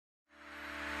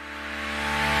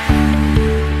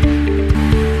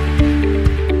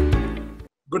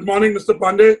Good morning, Mr.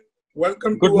 Pandey.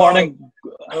 Welcome Good to our morning.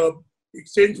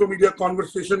 Exchange for Media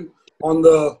conversation on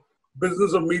the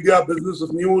business of media, business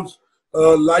of news,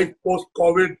 life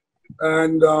post-COVID,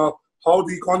 and how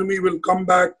the economy will come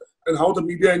back and how the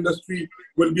media industry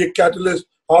will be a catalyst,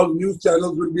 how news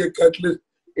channels will be a catalyst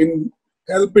in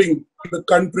helping the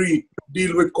country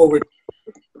deal with COVID.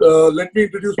 Let me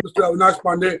introduce Mr. Avinash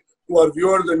Pandey to our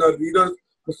viewers and our readers.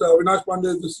 Mr. Avinash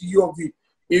Pandey is the CEO of the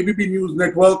ABP News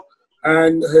Network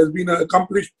and has been an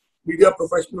accomplished media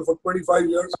professional for 25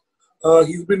 years.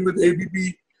 He's been with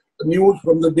ABP News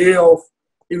from the day of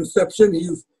inception.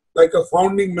 He's like a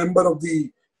founding member of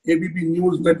the ABP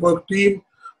News Network team.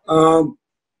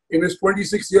 In his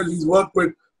 26 years, he's worked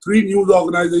with 3 news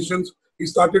organizations. He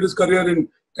started his career in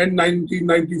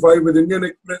 1995 with Indian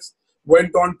Express,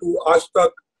 went on to Aaj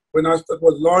Tak when Aaj Tak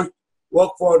was launched,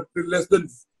 worked for less than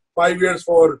 5 years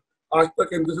for Aaj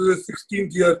Tak, and this is his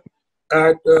 16th year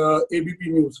at ABP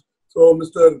News. So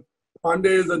Mr.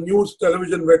 Pandey is a news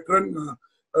television veteran.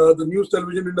 The news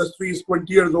television industry is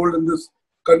 20 years old in this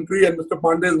country, and Mr.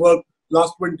 Pandey's worked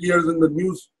last 20 years in the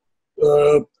news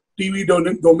TV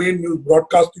domain, news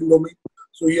broadcasting domain.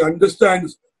 So he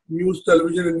understands news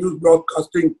television and news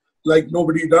broadcasting like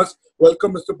nobody does.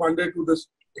 Welcome, Mr. Pandey, to this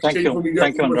Exchange for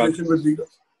Media conversation with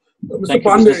leaders. Mr.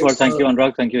 Pandey. Thank you,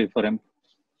 Anurag. Thank you for him.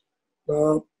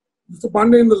 Mr.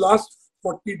 Pandey, in the last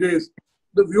 40 days,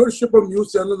 the viewership of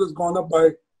news channels has gone up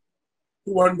by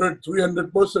 200,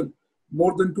 300%,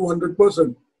 more than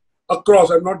 200% across.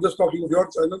 I'm not just talking of your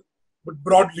channel, but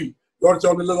broadly. Your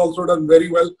channel has also done very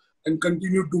well and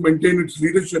continued to maintain its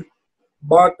leadership.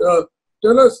 But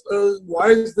tell us, why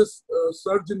is this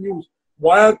surge in news?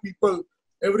 Why are people,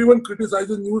 everyone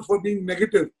criticizes news for being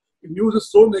negative. If news is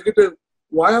so negative,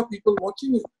 why are people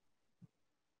watching it?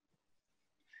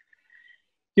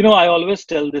 You know, I always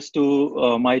tell this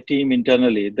to my team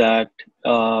internally that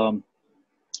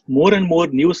more and more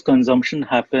news consumption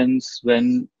happens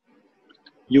when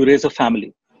you raise a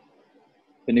family.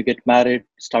 When you get married,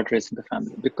 start raising a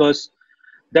family. Because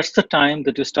that's the time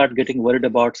that you start getting worried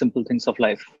about simple things of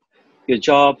life. Your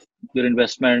job, your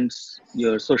investments,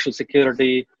 your social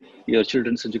security, your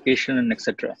children's education, and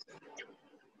etc.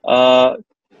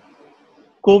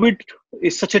 COVID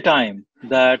is such a time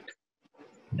that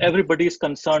everybody is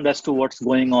concerned as to what's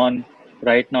going on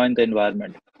right now in the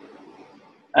environment.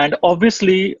 And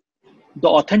obviously, the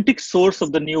authentic source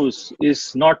of the news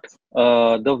is not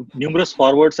the numerous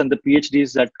forwards and the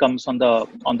PhDs that comes on the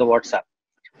WhatsApp.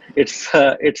 It's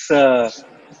about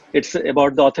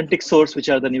the authentic source, which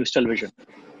are the news television,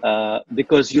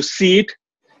 because you see it.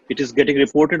 It is getting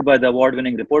reported by the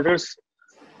award-winning reporters.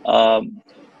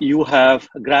 You have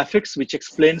graphics which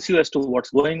explains you as to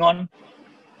what's going on.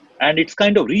 And it's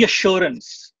kind of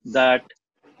reassurance that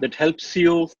helps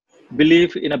you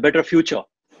believe in a better future.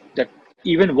 That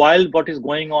even while what is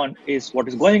going on is what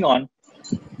is going on,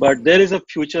 but there is a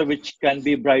future which can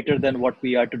be brighter than what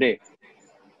we are today.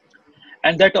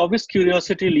 And that obvious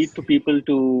curiosity leads to people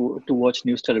to watch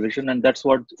news television, and that's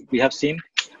what we have seen.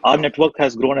 Our network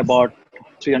has grown about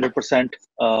 300%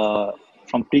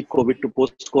 from pre-COVID to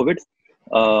post-COVID.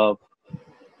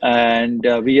 And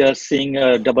we are seeing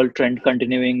a double trend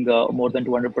continuing, more than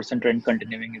 200% trend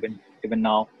continuing even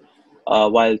now,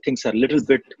 while things are a little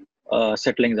bit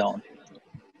settling down.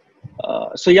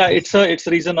 So yeah, it's a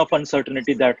reason of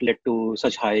uncertainty that led to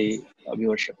such high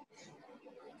viewership.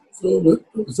 So,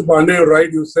 Mr. Pandey, you're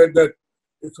right. You said that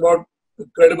it's not a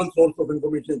credible source of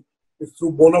information. It's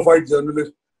through bona fide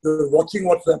journalists. You're watching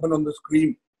what's happened on the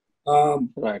screen.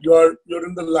 Right. You're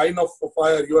in the line of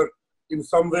fire. You are in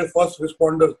some way first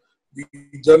responders, the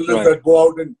journalists Right. that go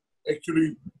out and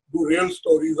actually do real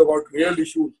stories about real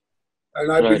issues.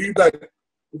 And I Right. believe that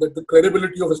the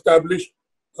credibility of established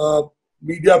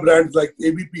media brands like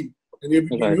ABP and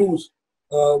ABP Right. News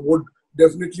would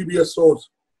definitely be a source.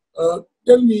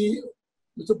 Tell me,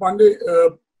 Mr. Pandey,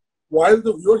 while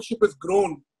the viewership has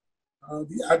grown,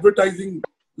 the advertising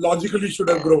logically should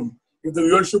have grown. If the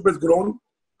viewership has grown,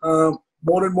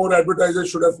 more and more advertisers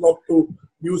should have flocked to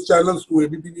news channels, to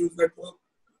ABP News Network.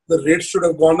 The rates should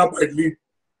have gone up at least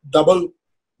double.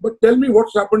 But tell me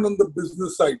what's happened on the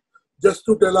business side, just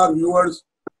to tell our viewers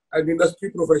and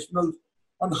industry professionals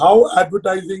on how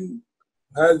advertising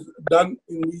has done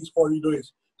in these 40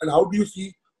 days. And how do you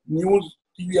see news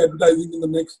TV advertising in the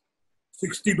next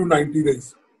 60 to 90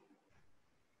 days?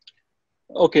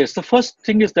 Okay, so the first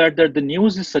thing is that the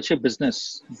news is such a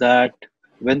business that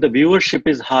when the viewership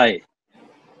is high,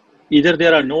 either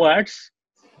there are no ads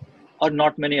or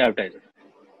not many advertisers.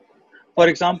 For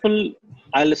example,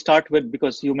 I'll start with,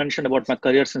 because you mentioned about my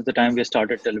career since the time we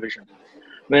started television.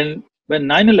 When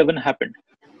 9/11 happened,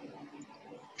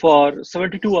 For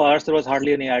 72 hours, there was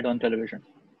hardly any ad on television.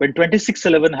 When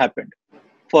 26/11 happened,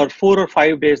 for 4 or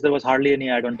 5 days, there was hardly any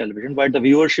ad on television, but the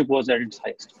viewership was at its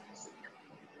highest.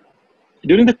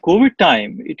 During the COVID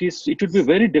time, it would be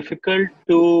very difficult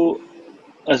to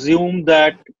assume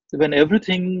that when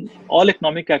all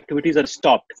economic activities are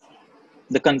stopped,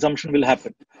 the consumption will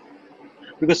happen.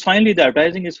 Because finally, the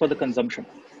advertising is for the consumption.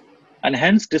 And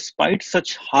hence, despite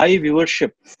such high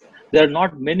viewership, there are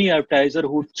not many advertisers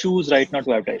who choose right now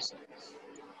to advertise.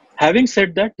 Having said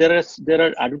that, there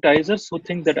are advertisers who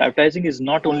think that advertising is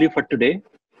not only for today,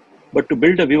 but to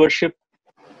build a viewership,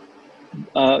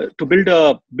 to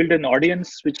build an audience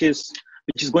which is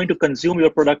going to consume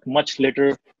your product much later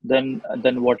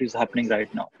than what is happening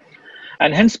right now.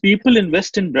 And hence, people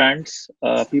invest in brands,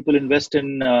 people invest in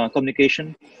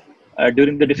communication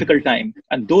during the difficult time.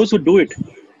 And those who do it,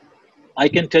 I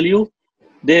can tell you,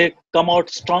 they come out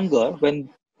stronger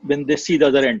when they see the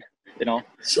other end, you know.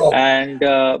 Sure.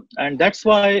 And that's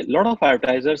why a lot of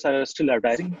advertisers are still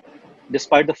advertising,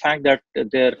 despite the fact that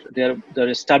their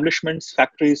establishments,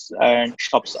 factories, and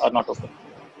shops are not open.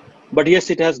 But yes,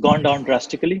 it has gone down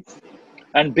drastically,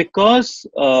 and because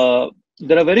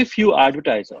there are very few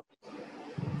advertisers,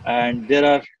 and there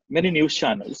are many news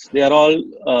channels, they are all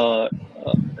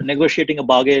negotiating a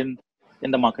bargain in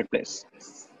the marketplace,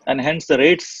 and hence the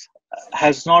rates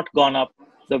has not gone up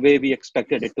the way we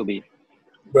expected it to be.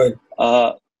 Right.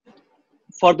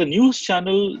 For the news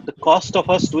channel, the cost of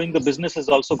us doing the business has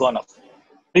also gone up.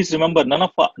 Please remember, none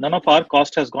of our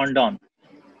cost has gone down.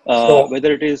 Sure.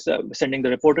 Whether it is sending the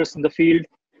reporters in the field,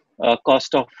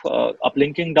 cost of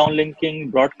uplinking,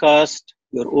 downlinking, broadcast,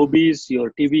 your OBs,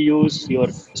 your TVUs, your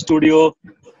studio.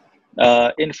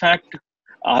 In fact,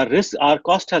 our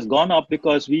cost has gone up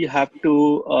because we have to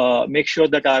make sure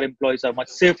that our employees are much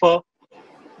safer,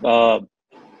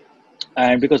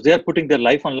 and because they are putting their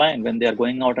life online when they are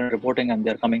going out and reporting, and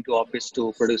they are coming to office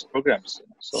to produce programs.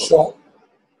 So, sure.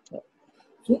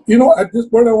 So, at this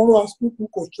point, I want to ask you two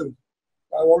questions.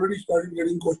 I've already started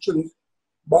getting questions,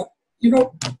 but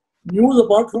news,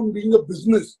 apart from being a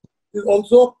business, is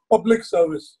also a public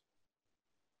service.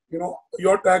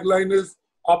 Your tagline is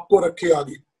 "Aapko rakhe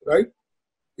aage," right?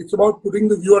 It's about putting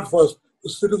the viewer first, the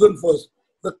citizen first,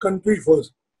 the country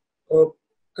first.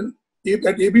 And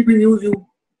at ABP News,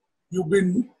 you've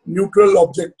been neutral,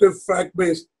 objective,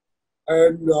 fact-based,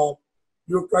 and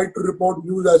you've tried to report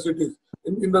news as it is.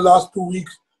 In the last 2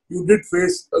 weeks, you did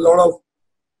face a lot of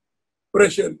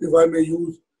pressure, if I may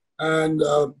use, and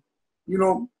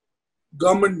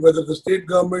government, whether the state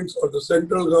governments or the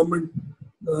central government,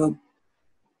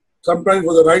 sometimes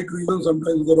for the right reasons,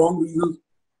 sometimes for the wrong reasons,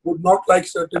 would not like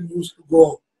certain news to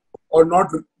go out or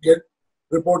not get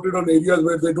reported on areas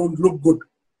where they don't look good.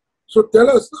 So tell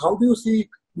us, how do you see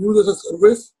news as a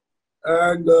service,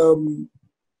 and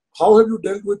how have you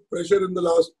dealt with pressure in the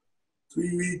last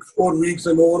 3 weeks, 4 weeks,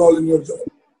 and overall in your job?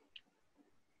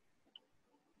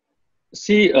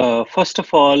 see, first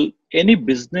of all, any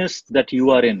business that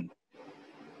you are in,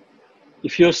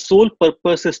 if your sole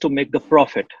purpose is to make the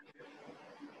profit,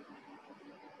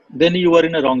 then you are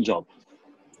in a wrong job.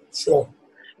 Sure.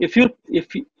 If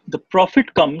the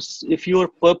profit comes, if your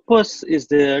purpose is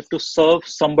there to serve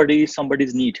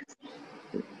somebody's need,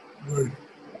 Right.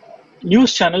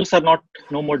 news channels are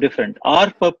no more different.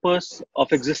 Our purpose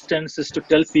of existence is to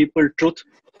tell people truth,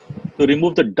 to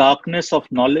remove the darkness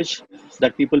of knowledge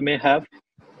that people may have,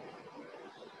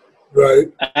 Right.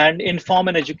 and inform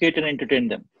and educate and entertain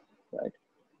them. Right?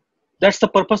 That's the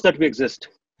purpose that we exist.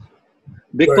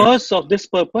 Because of this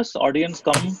purpose, audience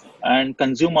come and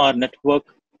consume our network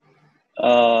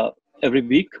every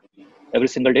week, every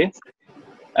single day.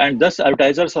 And thus,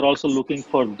 advertisers are also looking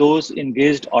for those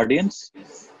engaged audience.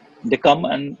 They come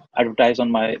and advertise on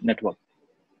my network.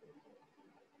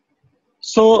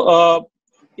 So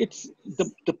it's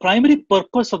the primary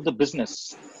purpose of the business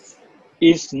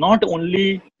is not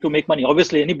only to make money.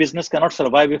 Obviously, any business cannot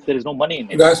survive if there is no money in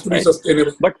it. It has to be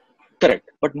sustainable. But correct.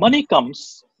 But money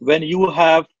comes when you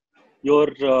have your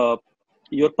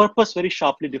purpose very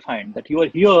sharply defined, that you are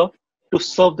here to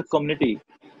serve the community,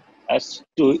 as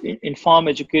to inform,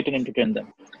 educate, and entertain them.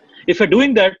 If you're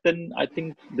doing that, then I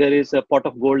think there is a pot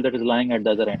of gold that is lying at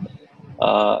the other end.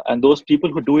 And those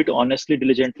people who do it honestly,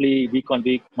 diligently, week on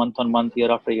week, month on month,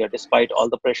 year after year, despite all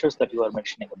the pressures that you are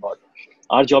mentioning about.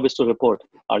 Our job is to report.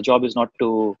 Our job is not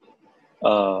to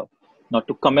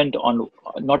comment on,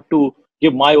 not to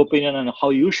give my opinion on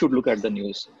how you should look at the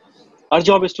news. Our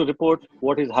job is to report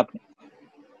what is happening.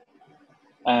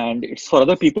 And it's for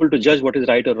other people to judge what is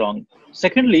right or wrong.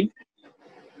 Secondly,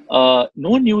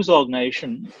 no news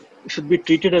organization should be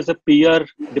treated as a PR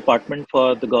department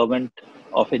for the government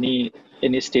of any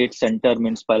state, center,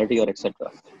 municipality, or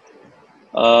etc.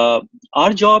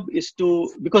 Our job is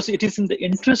to, because it is in the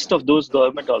interest of those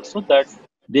government also, that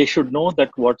they should know that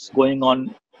what's going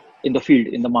on in the field,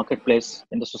 in the marketplace,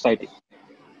 in the society.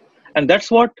 And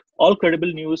that's what all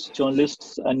credible news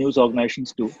journalists and news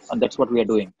organizations do, and that's what we are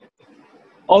doing.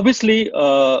 Obviously,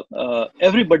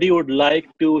 everybody would like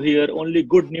to hear only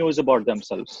good news about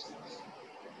themselves,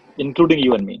 including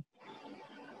you and me.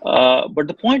 But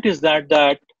the point is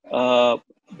that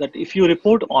if you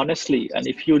report honestly, and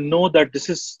if you know that this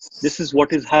is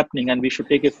what is happening, and we should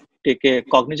take a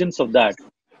cognizance of that,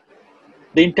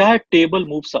 the entire table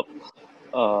moves up.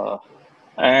 So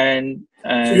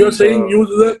you're saying And news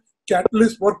is a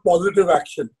catalyst for positive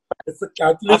action. It's a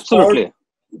catalyst for absolutely.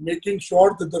 making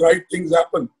sure that the right things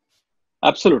happen.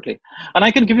 Absolutely. And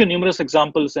I can give you numerous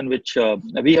examples in which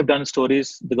we have done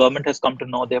stories. The government has come to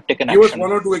know, they have taken Give us action.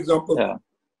 one or two examples. Yeah.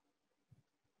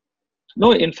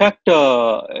 No, in fact,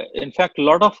 a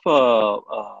lot of,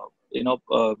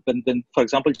 when, for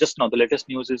example, just now, the latest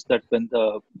news is that when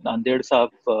the Nanded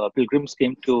Sahib pilgrims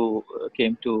came to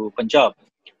Punjab,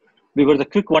 we were the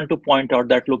quick one to point out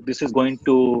that, look, this is going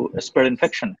to spread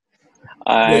infection.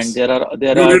 And Yes. they are You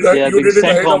being did it sent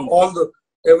ahead of home.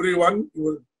 everyone. You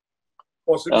were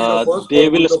possibly the first They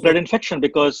or one will of the spread first. infection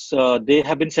because they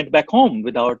have been sent back home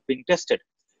without being tested.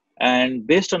 And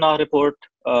based on our report,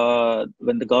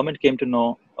 when the government came to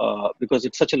know, because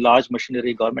it's such a large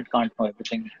machinery, government can't know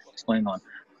everything what's going on.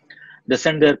 They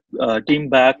sent their team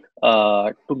back,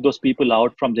 took those people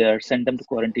out from there, sent them to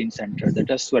quarantine center. The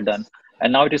tests were done,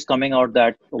 and now it is coming out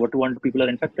that over 200 people are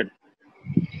infected.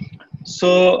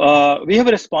 So we have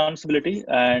a responsibility,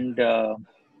 and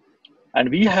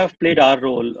we have played our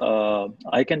role.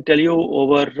 I can tell you,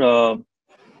 over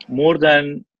more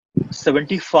than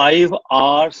 75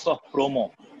 hours of promo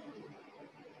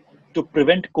to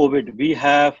prevent COVID, we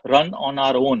have run on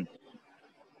our own.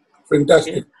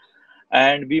 Fantastic. Okay?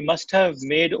 And we must have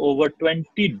made over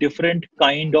 20 different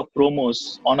kind of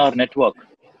promos on our network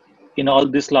in all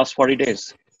this last 40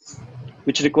 days,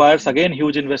 which requires again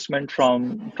huge investment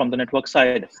from the network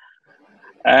side.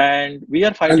 And we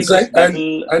are fighting this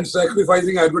battle. And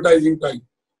sacrificing advertising time.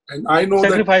 And I know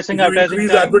that Sacrificing if you advertising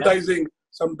increase time. Yeah. advertising,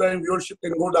 sometimes viewership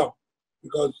can go down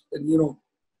because,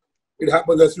 it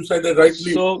happens, as you said, that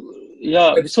rightly. So,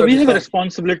 yeah, so we have a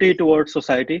responsibility towards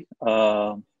society.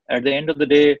 At the end of the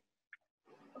day,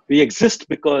 we exist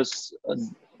because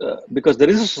there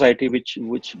is a society which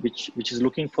is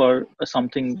looking for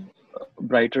something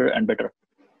brighter and better.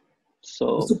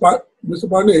 So, Mr.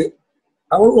 Pandey,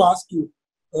 I want to ask you.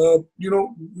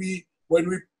 When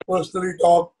we personally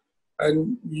talk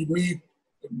and we meet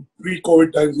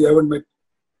pre-COVID times, we haven't met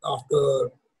after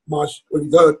March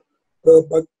 23rd,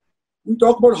 but we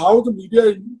talk about how the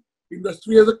media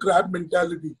industry has a crab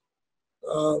mentality.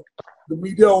 The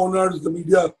media owners, the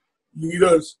media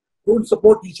leaders don't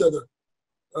support each other.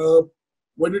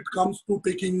 When it comes to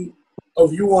taking a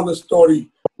view on a story,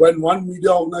 when one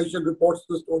media organization reports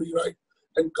the story right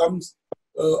and comes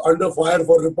under fire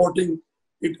for reporting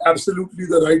it absolutely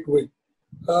the right way.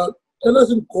 Tell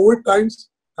us, in COVID times,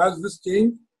 has this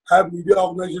changed? Have media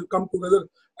organizations come together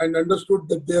and understood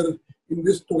that they're in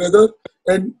this together?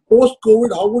 And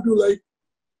post-COVID, how would you like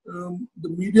the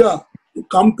media to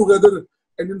come together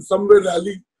and in some way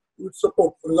rally with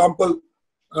support? For example,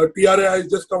 TRA has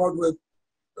just come out with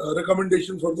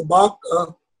recommendations for the BAC.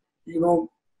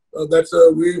 That's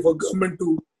a way for government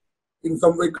to in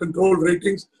some way control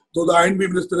ratings, though the INB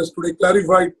minister has today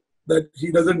clarified that he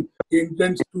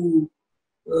intends to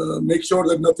make sure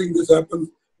that nothing this happens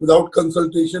without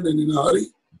consultation and in a hurry.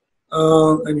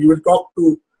 And he will talk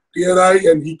to TRI,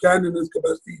 and he can in his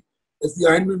capacity as the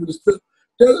INB minister.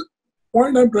 The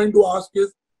point I'm trying to ask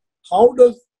is, how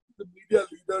does the media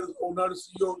leaders,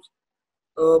 owners, CEOs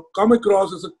come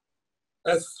across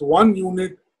as one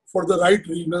unit for the right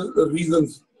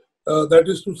reasons? That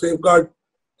is to safeguard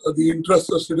the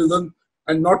interests of citizens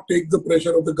and not take the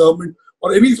pressure of the government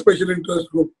or any special interest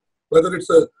group, whether it's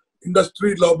a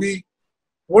industry lobby,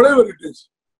 whatever it is.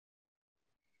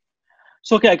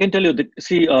 So, okay, I can tell you,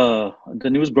 the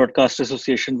News Broadcast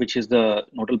Association, which is the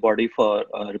nodal body for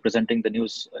representing the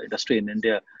news industry in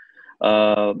India,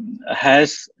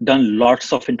 has done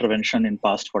lots of intervention in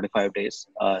past 45 days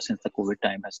since the COVID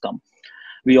time has come.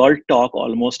 We all talk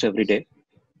almost every day.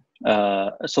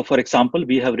 So, for example,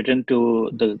 we have written to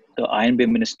the INB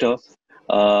minister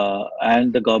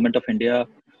and the government of India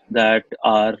that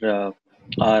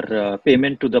our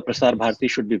payment to the Prasar Bharati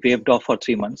should be waived off for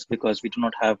 3 months because we do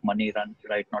not have money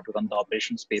right now to run the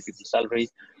operations, pay people salary,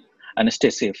 and stay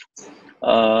safe.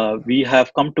 we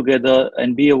have come together.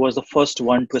 NBA was the first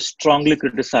one to strongly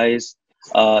criticize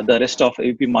the arrest of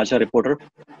AVP Majha reporter.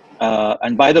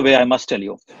 And by the way, I must tell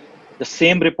you, the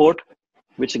same report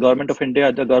which the government of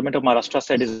India, the government of Maharashtra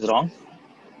said is wrong,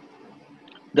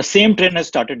 the same train has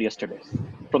started yesterday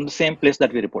from the same place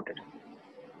that we reported.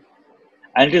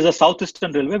 And it is the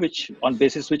Southeastern Railway, which on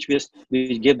basis which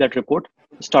we gave that report,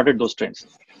 started those trains.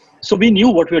 So we knew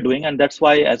what we were doing, and that's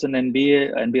why, as an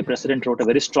NBA president wrote a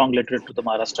very strong letter to the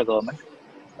Maharashtra government,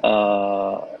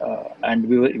 and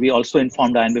we also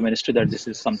informed the INB ministry that this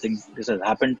has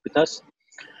happened with us.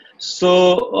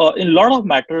 So in a lot of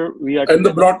matter, we are. And together.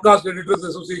 The Broadcast Editors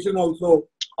Association also.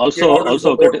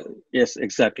 Yes,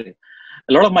 exactly.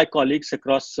 A lot of my colleagues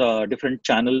across different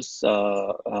channels,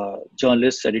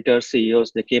 journalists, editors,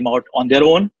 CEOs, they came out on their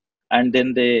own, and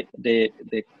then they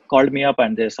called me up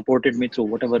and they supported me through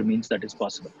whatever means that is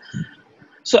possible.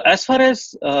 So as far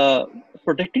as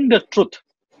protecting the truth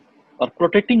or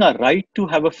protecting our right to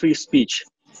have a free speech,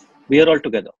 we are all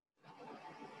together.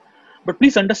 But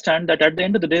please understand that at the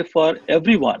end of the day, for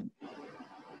everyone,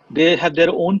 they have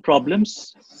their own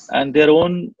problems and their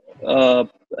own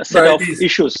set of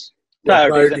issues,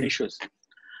 priorities and issues,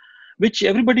 which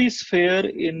everybody is fair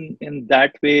in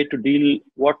that way to deal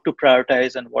what to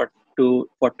prioritize and what to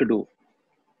do.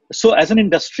 So as an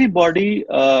industry body,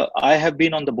 I have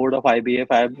been on the board of IBF,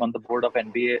 I am on the board of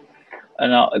NBA.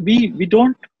 And we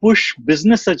don't push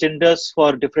business agendas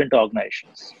for different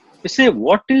organizations. We say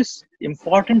what is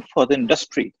important for the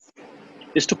industry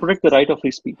is to protect the right of free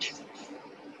speech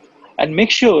and make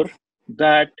sure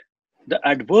that the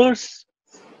adverse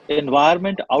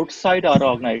environment outside our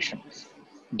organizations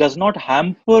does not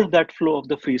hamper that flow of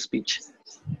the free speech.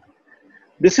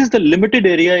 This is the limited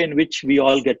area in which we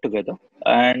all get together.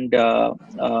 And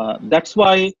that's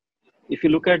why, if you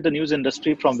look at the news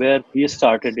industry from where we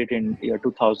started it in year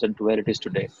 2000 to where it is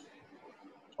today,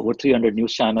 over 300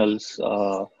 news channels,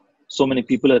 so many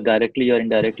people are directly or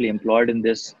indirectly employed in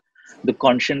this. The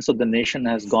conscience of the nation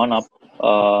has gone up.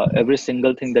 Every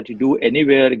single thing that you do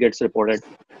anywhere gets reported.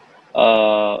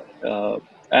 And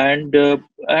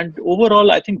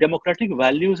overall, I think democratic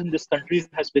values in this country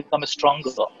has become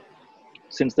stronger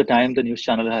since the time the news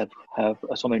channel have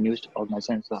so many news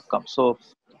organizations have come. So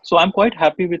I'm quite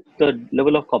happy with the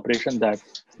level of cooperation that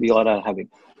we all are having.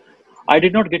 I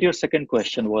did not get your second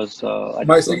question.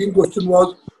 My second question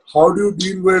was, how do you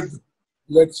deal with,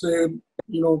 let's say,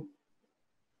 what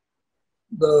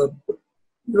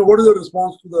is the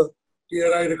response to the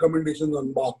TRI recommendations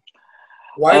on BARC?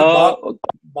 While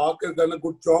BARC has done a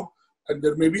good job, and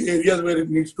there may be areas where it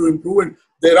needs to improve, and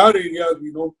there are areas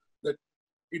we know that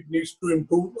it needs to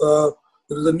improve.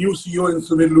 There is a new CEO in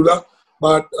Sunil Lula,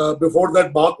 but before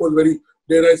that, BARC was very,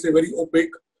 dare I say, very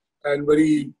opaque and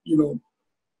very,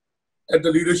 at the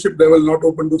leadership level, not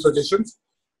open to suggestions.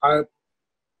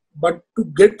 But to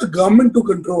get the government to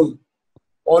control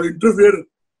or interfere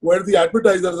where the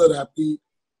advertisers are happy,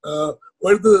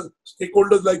 where the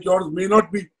stakeholders like yours may not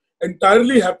be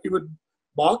entirely happy with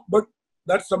BARC, but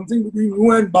that's something between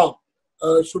you and BARC.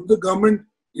 Should the government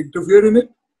interfere in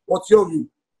it? What's your view?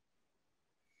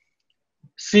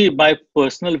 See, my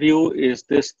personal view is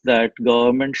this, that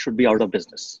government should be out of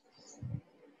business.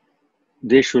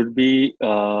 There should be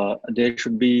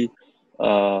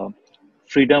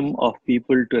freedom of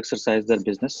people to exercise their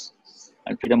business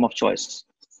and freedom of choice.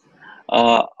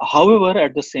 However,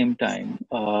 at the same time,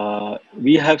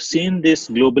 we have seen this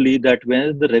globally, that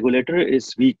when the regulator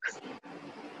is weak,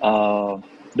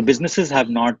 the businesses have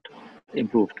not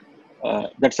improved.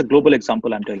 That's a global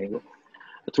example I'm telling you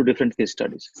through different case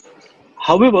studies.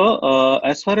 However,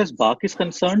 as far as BARC is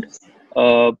concerned,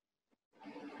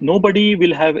 nobody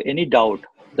will have any doubt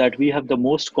that we have the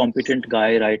most competent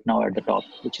guy right now at the top,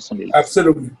 which is Sunil.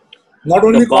 Absolutely. Not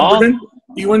only competent,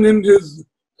 even in his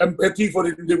empathy for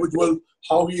individuals,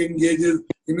 how he engages,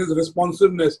 in his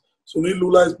responsiveness. Sunil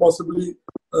Lula is possibly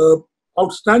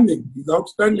outstanding. He's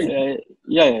outstanding.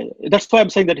 Yeah. That's why I'm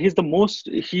saying that he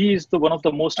is one of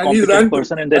the most competent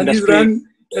person in the industry. And he's ran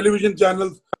television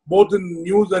channels, both in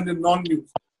news and in non-news.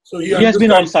 So he has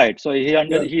been on site. So he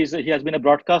has been a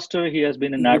broadcaster. He has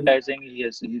been in advertising.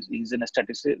 He's in a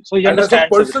statistician. So he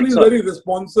understands. And as a person, he's very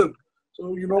responsive.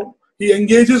 So he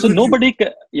engages. So nobody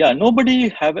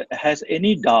has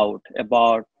any doubt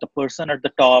about the person at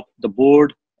the top, the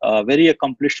board, very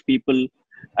accomplished people,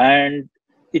 and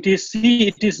it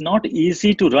is not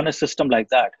easy to run a system like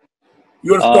that.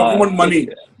 You are talking about money.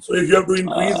 So if you have to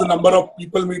increase the number of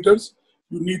people meters,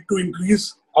 you need to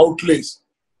increase outlays.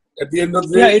 At the end of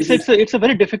the Yeah, day, it's a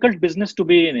very difficult business to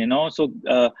be in, you know. So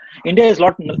India is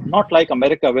not like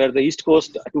America, where the East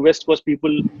Coast to West Coast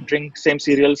people drink same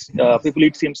cereals, people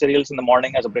eat same cereals in the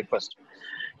morning as a breakfast.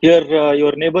 Here,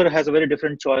 your neighbor has a very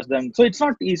different choice than. So it's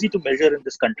not easy to measure in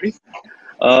this country.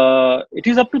 It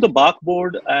is up to the BARC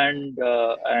board and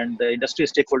the industry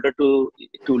stakeholder to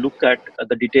look at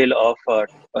the detail of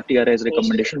TRI's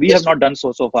recommendation. We have not done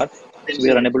so far, so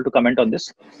we are unable to comment on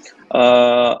this.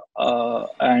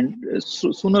 And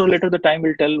sooner or later, the time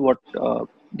will tell what.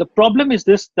 The problem is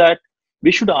this, that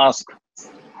we should ask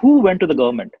who went to the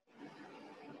government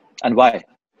and why.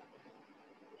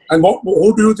 and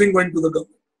who do you think went to the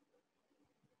government?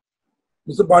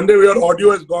 Mr. Pandey, your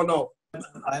audio has gone out.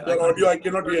 Your audio, I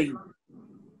cannot hear you.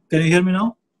 Can you hear me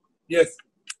now? Yes.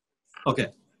 Okay.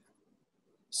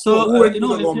 So who went you to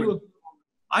know, the government?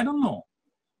 I don't know.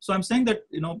 So I'm saying that,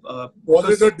 you know,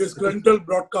 was it a disgruntled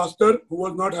broadcaster who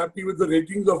was not happy with the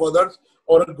ratings of others,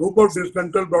 or a group of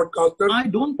disgruntled broadcasters? I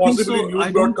don't possibly think so. news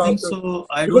I don't think broadcasters? so.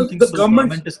 I Because don't think the so.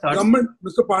 government, starts...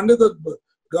 Mr. Pandey, the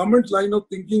government's line of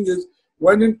thinking is,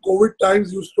 when in COVID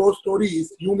times you store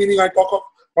stories, you meaning I talk of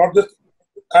not just,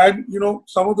 and you know,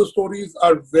 some of the stories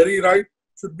are very right,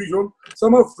 should be shown.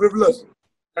 Some are frivolous.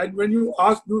 And when you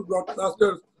ask news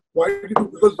broadcasters, why did you?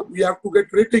 Because we have to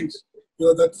get ratings. You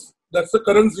know, that's the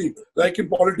currency. Like in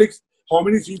politics, how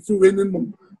many seats you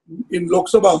win in Lok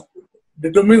Sabha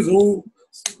determines who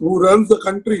runs the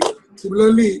country.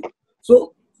 Similarly,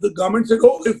 so the government said,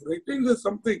 oh, if ratings is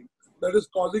something that is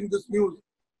causing this news,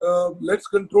 let's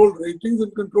control ratings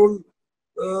and control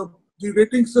the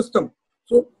rating system.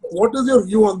 So what is your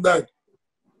view on that?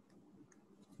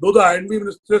 Though the INB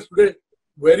minister today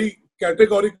very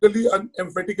categorically and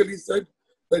emphatically said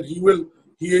that he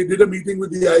did a meeting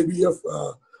with the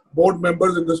IBF board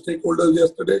members and the stakeholders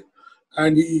yesterday,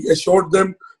 and he assured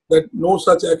them that no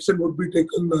such action would be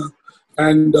taken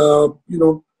and you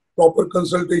know, proper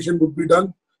consultation would be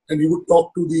done, and he would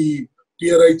talk to the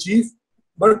TRI chief.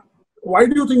 But why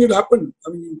do you think it happened? I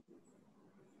mean,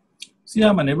 see,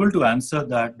 I'm unable to answer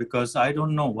that because I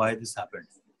don't know why this happened.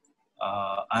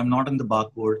 I'm not on the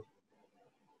BARC board.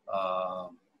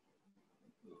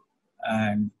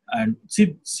 And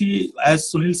see,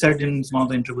 as Sunil said in one of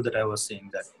the interview that I was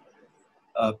saying, that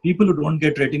people who don't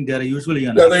get rating, they are usually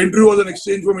unhappy. Yeah, the interview was an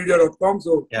exchangeformedia.com,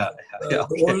 so okay.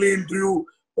 The only interview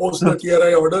post the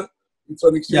TRI order, it's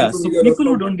on exchangeformedia.com. So people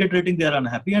who don't get rating, they are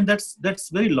unhappy, and that's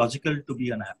very logical to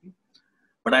be unhappy.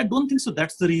 But I don't think so.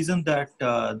 That's the reason that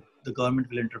the government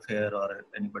will interfere or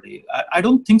anybody. I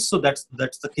don't think so. That's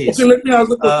the case. Okay, let me ask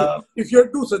the question. If you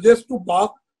had to suggest to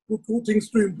BARC two things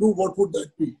to improve, what would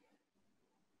that be?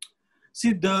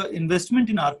 See, the investment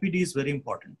in RPD is very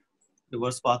important,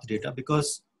 reverse path data,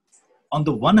 because on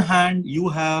the one hand, you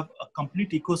have a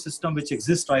complete ecosystem which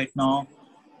exists right now,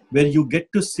 where you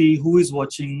get to see who is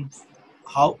watching,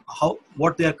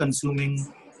 what they are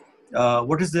consuming,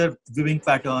 what is their viewing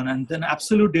pattern, and then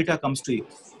absolute data comes to you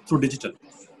through digital.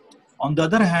 On the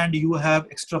other hand, you have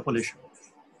extrapolation.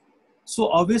 So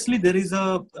obviously, there is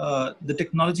the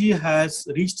technology has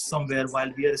reached somewhere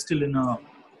while we are still in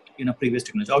a previous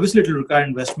technology. Obviously, it will require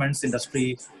investments,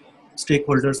 industry,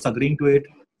 stakeholders agreeing to it.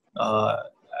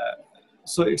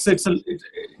 So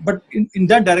but in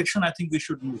that direction, I think we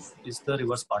should move. Is the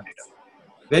reverse path data,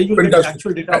 where you get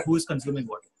actual data of who is consuming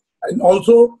what, and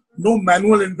also no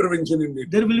manual intervention in it.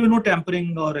 There will be no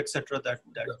tampering or etc. that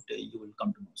you will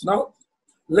come to know. Now,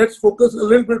 let's focus a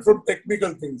little bit from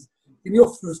technical things. In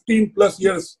your 15 plus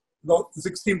years, now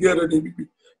 16th year at ABP,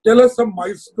 tell us some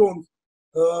milestones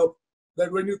that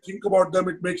when you think about them,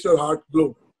 it makes your heart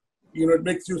glow. You know, it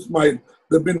makes you smile.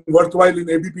 They've been worthwhile in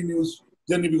ABP News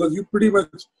journey because you pretty much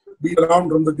been around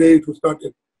from the day it was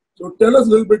started. So tell us a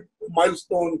little bit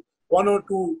milestone, one or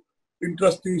two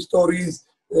interesting stories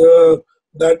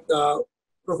that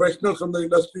professionals from the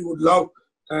industry would love,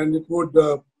 and it would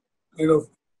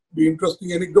be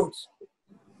interesting anecdotes.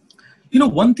 You know,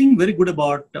 one thing very good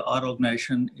about our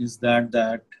organization is that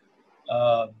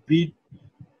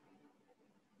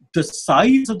the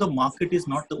size of the market is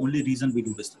not the only reason we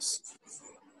do business.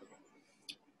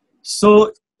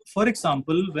 So, for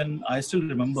example, when I still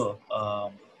remember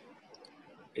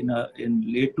in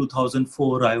late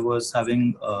 2004, I was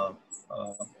having a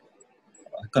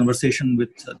conversation with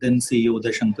then CEO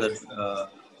Uday Shankar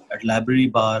at Library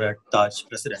Bar at Taj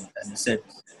President, and he said,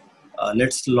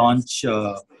 let's launch,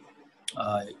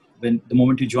 when the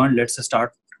moment you join, let's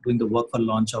start doing the work for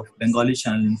launch of Bengali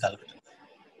channel in Calcutta.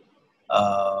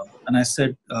 And I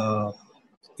said,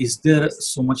 is there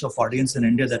so much of audience in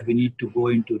India that we need to go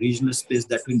into regional space,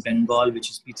 that in Bengal, which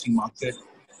is P3 market,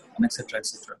 and etc.,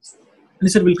 etc. And he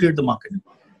said, we'll create the market.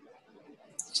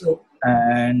 So,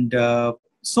 And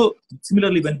so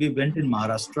similarly, when we went in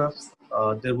Maharashtra,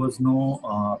 there was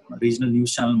no regional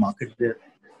news channel market there.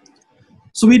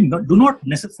 So we do not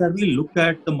necessarily look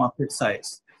at the market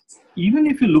size. Even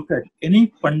if you look at any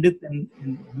pundit in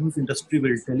news industry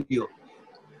will tell you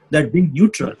that being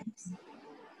neutral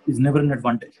is never an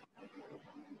advantage.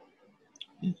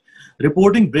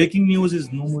 Reporting breaking news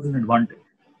is no more an advantage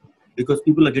because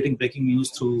people are getting breaking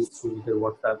news through their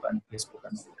WhatsApp and Facebook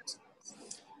and all that.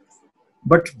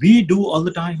 But we do all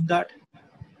the time that.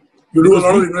 you do a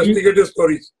lot of investigative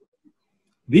stories.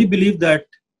 We believe that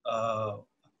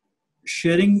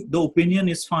sharing the opinion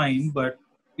is fine, but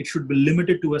it should be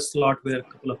limited to a slot where a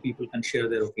couple of people can share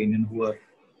their opinion who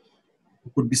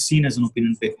could be seen as an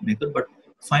opinion maker. But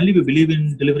finally, we believe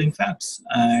in delivering facts,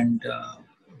 and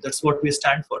that's what we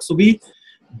stand for. So we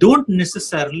don't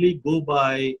necessarily go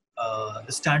by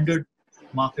the standard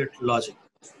market logic,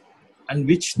 and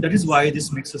that is why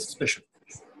this makes us special.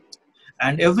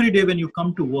 And every day when you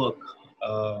come to work,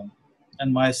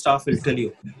 and my staff will tell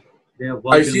you, they have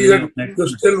worked. I see that you're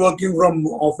still working from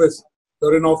office.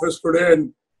 You're in office today,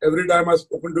 and every time I've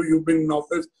spoken to you, you've been in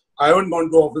office. I haven't gone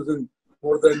to office in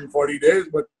more than 40 days,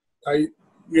 but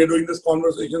we are doing this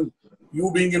conversation.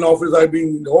 You being in office, I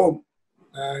being home,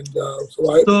 and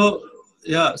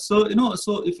so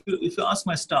if you ask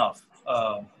my staff,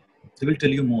 they will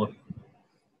tell you more.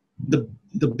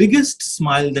 The biggest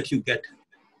smile that you get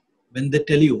when they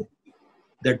tell you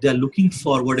that they are looking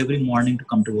forward every morning to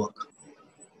come to work.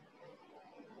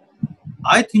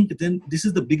 I think then this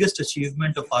is the biggest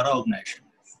achievement of our organization,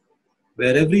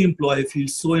 where every employee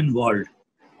feels so involved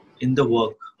in the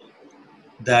work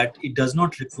that it does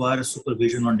not require a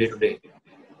supervision on day-to-day,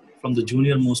 from the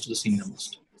junior most to the senior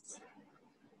most.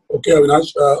 Okay,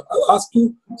 Avinash, I'll ask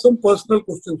you some personal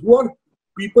questions. Who are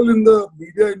people in the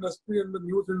media industry and the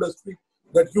news industry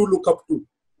that you look up to?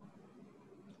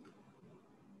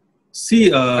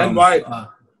 See, and why?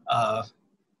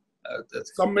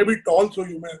 Some may be tall, so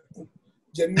you may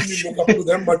genuinely look up to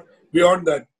them, but beyond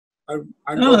that,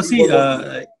 I always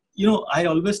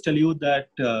tell you that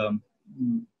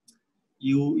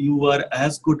you are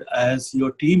as good as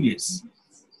your team is,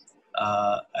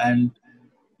 and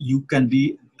you can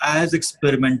be as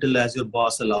experimental as your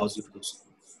boss allows you to do so.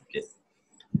 Okay.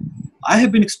 I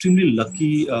have been extremely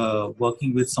lucky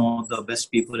working with some of the best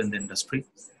people in the industry.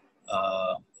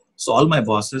 So all my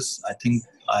bosses, I think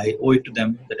I owe it to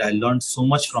them that I learned so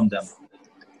much from them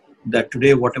that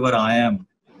today, whatever I am,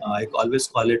 I always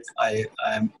call it, I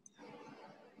am,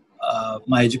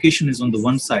 my education is on the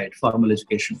one side, formal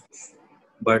education,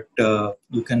 but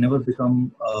you can never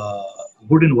become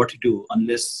good in what you do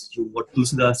unless what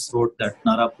Tulsidas wrote, that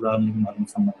Nara Puram,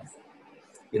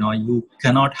 you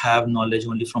cannot have knowledge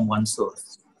only from one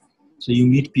source. So you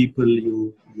meet people,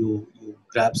 you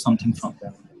grab something from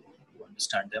them, you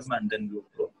understand them, and then you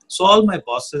grow. So all my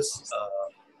bosses,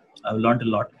 I've learned a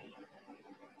lot.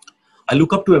 I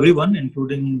look up to everyone,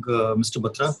 including Mr.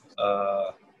 Batra,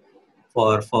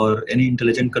 for any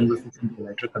intelligent conversation,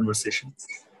 lighter conversation.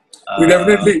 We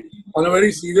definitely, on a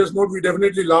very serious note, we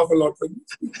definitely laugh a lot when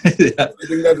yeah. I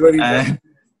think that's very important.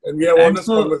 And we have honest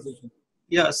conversation.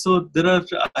 Yeah, so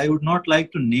I would not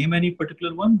like to name any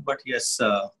particular one, but yes,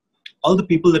 all the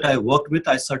people that I worked with,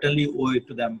 I certainly owe it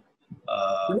to them.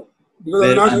 Because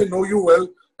Avinash, I know you well,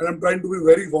 and I'm trying to be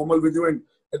very formal with you. And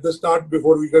at the start,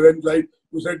 before we went live,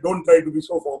 you said, don't try to be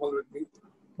so formal with me.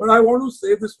 But I want to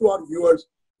say this to our viewers.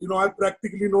 I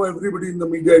practically know everybody in the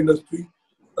media industry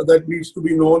that needs to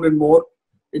be known and more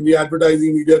in the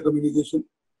advertising, media, communication.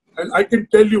 And I can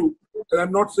tell you, and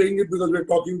I'm not saying it because we're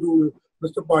talking to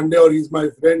Mr. Pandey or he's my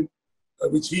friend,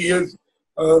 which he is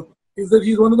that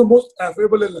he's one of the most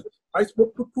affable. I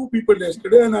spoke to two people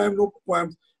yesterday, and I have no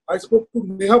poems. I spoke to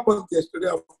Neha Pant yesterday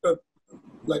after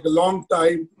like a long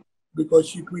time because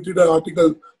she tweeted an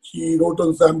article she wrote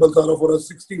on Sam Balsara for us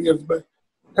 16 years back.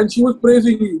 And she was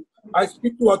praising you. I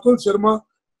speak to Atul Sharma,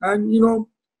 and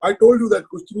I told you that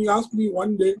question. He asked me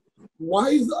one day, why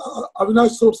is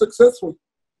Avinash so successful?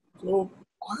 So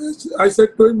I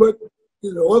said to him, but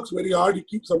he works very hard, he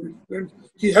keeps up his friends,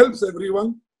 he helps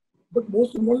everyone, but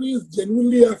most importantly, he is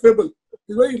genuinely affable.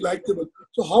 He's very likable.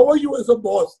 So how are you as a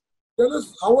boss? Tell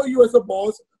us, how are you as a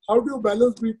boss? How do you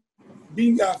balance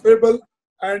being affable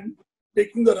and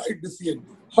taking the right decision?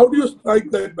 How do you strike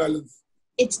that balance?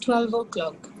 It's 12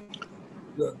 o'clock.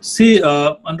 Yeah. See,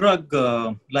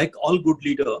 Anurag, like all good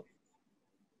leader,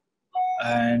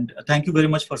 and thank you very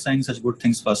much for saying such good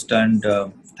things first, and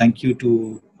thank you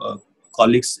to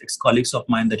ex-colleagues of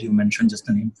mine that you mentioned just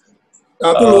the name.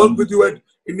 Atul worked with you at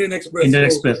Indian Express. Indian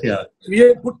Express, yeah. And he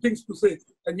had good things to say.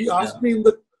 And he asked me in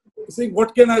the saying,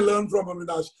 what can I learn from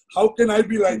Avinash? How can I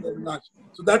be like Avinash?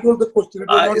 So that was the question. It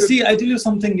was not See, I tell you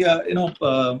something.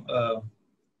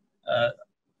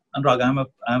 Anurag,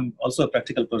 I'm also a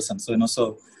practical person. So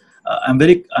I'm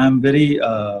very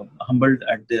humbled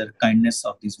at their kindness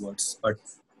of these words.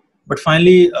 But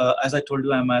finally, as I told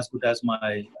you, I'm as good as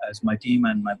my team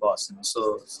and my boss.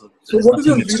 So there's what is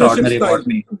your nothing leadership extraordinary style? about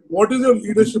me. What is your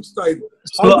leadership style?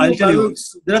 So I'll tell you,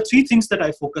 there are 3 things that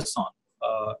I focus on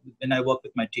when I work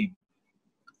with my team.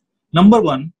 Number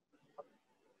 1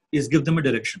 is give them a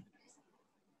direction.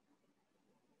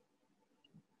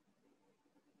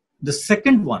 The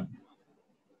second one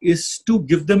is to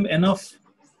give them enough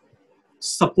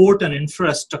support and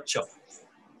infrastructure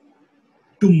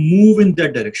to move in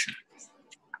that direction.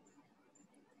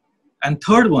 And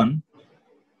third one,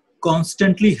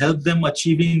 constantly help them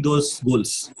achieving those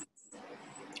goals.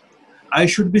 I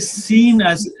should be seen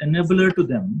as enabler to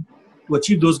them to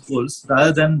achieve those goals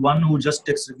rather than one who just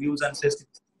takes reviews and says,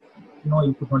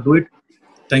 you could not do it.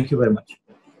 Thank you very much.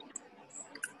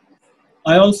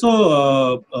 I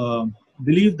also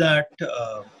believe that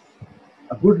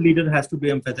a good leader has to be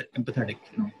empathetic,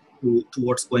 to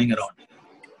what's going around.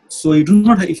 So if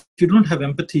you don't have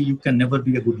empathy, you can never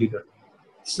be a good leader.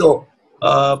 Sure.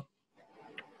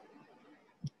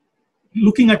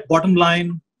 Looking at bottom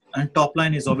line and top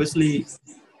line is obviously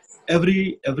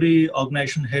every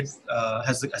organization head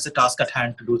has a task at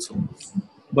hand to do so.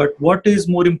 But what is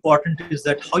more important is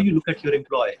that how you look at your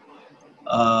employee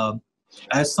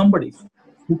as somebody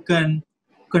who can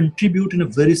contribute in a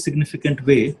very significant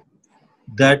way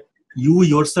that you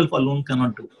yourself alone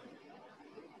cannot do.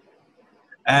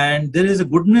 And there is a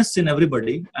goodness in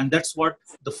everybody, and that's what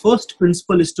the first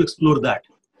principle is, to explore that.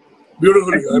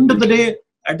 Beautifully.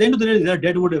 At the end of the day, there are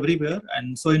deadwood everywhere,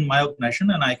 and so in my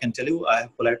organization, and I can tell you, I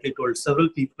have politely told several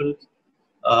people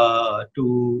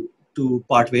to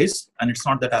part ways, and it's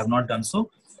not that I have not done so.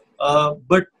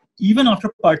 But even after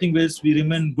parting ways, we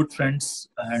remain good friends,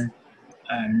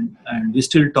 and we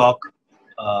still talk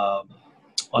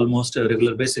almost a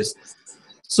regular basis.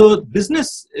 So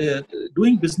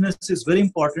doing business is very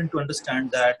important to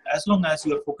understand that as long as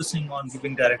you are focusing on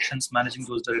giving directions, managing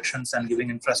those directions, and giving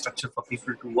infrastructure for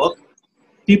people to work,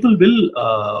 people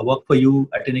will work for you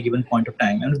at any given point of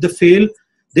time. And if they fail,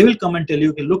 they will come and tell you,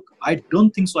 okay, look, I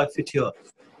don't think so I fit here.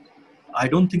 I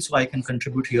don't think so I can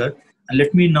contribute here. And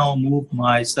let me now move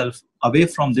myself away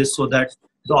from this so that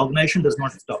the organization does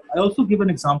not stop. I also give an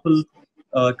example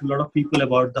to a lot of people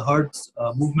about the herd's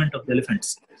movement of the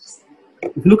elephants.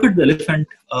 If you look at the elephant,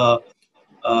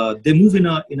 they move in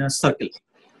a circle.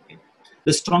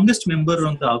 The strongest member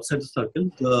on the outside the circle,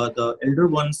 the elder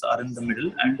ones are in the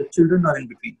middle, and the children are in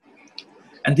between.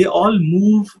 And they all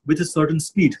move with a certain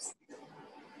speed.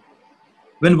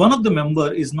 When one of the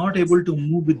member is not able to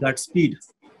move with that speed,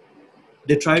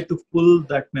 they try to pull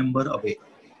that member away.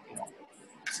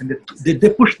 And they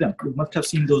push them. You must have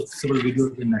seen those several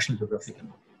videos in National Geographic.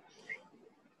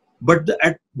 But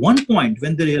at one point,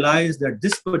 when they realize that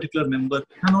this particular member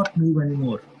cannot move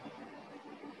anymore,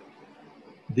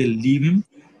 they leave him,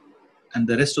 and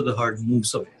the rest of the herd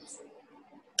moves away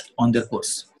on their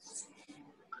course.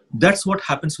 That's what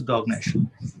happens with the organization.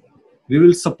 We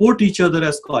will support each other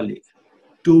as colleagues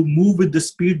to move with the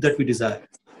speed that we desire.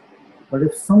 But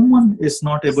if someone is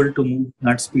not able to move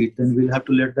that speed, then we'll have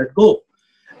to let that go.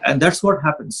 And that's what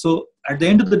happens. So at the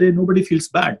end of the day, nobody feels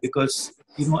bad, because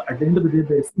at the end of the day,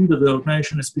 the speed of the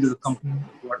organization, the speed of the company,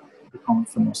 what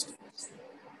counts the most.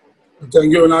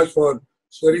 Thank you, Avinash, for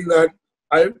sharing that.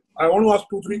 I want to ask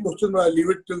 2-3 questions, but I'll leave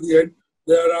it till the end.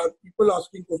 There are people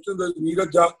asking questions. There's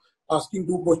Neeraj asking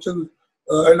 2 questions,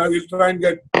 and I will try and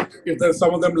get, if there's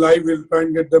some of them live, we'll try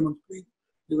and get them on screen,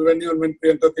 when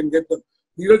Priyanka can get them.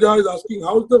 Neeraj is asking,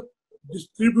 how's the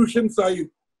distribution side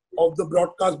of the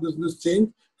broadcast business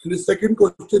change? And the second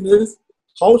question is,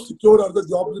 how secure are the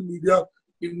jobs in media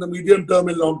in the medium term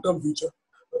and long term future?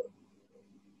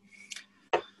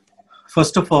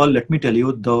 First of all, let me tell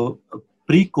you, the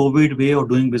pre-COVID way of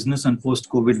doing business and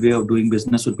post-COVID way of doing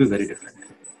business would be very different.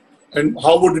 And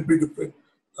how would it be different?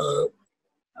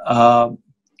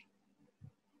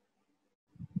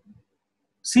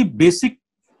 See, basic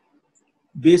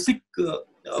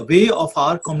way of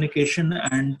our communication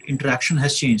and interaction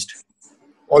has changed.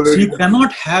 Already. So you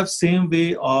cannot have same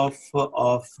way of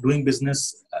doing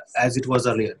business as it was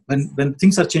earlier. When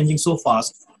things are changing so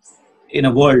fast in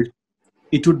a world,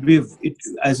 it would be,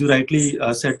 as you rightly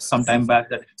said some time back,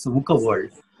 that it's a VUCA world.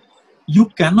 You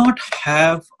cannot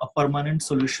have a permanent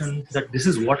solution that this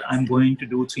is what I'm going to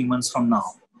do 3 months from now.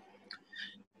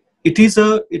 It is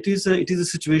a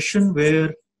situation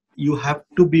where you have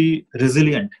to be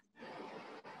resilient.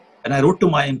 And I wrote to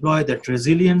my employer that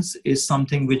resilience is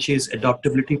something which is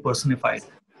adaptability personified.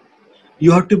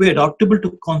 You have to be adaptable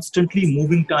to constantly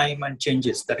moving time and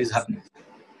changes that is happening.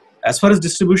 As far as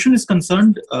distribution is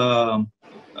concerned,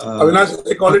 Avinash,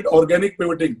 they call it organic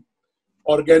pivoting.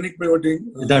 Organic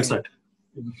pivoting. That's right.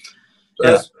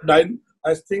 So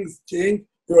as things change,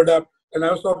 you adapt. And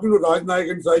I was talking to Raj Naik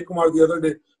and Sai Kumar the other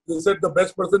day. They said the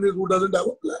best person is who doesn't have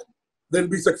a plan. They'll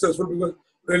be successful because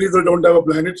really they don't have a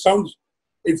plan. It sounds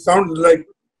like,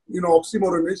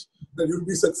 oxymoronish that you'll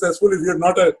be successful if you're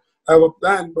not have a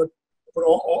plan. But for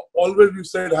always we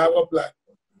said have a plan.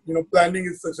 Planning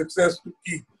is the success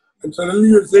key. And suddenly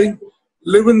you're saying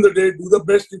live in the day, do the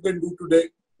best you can do today,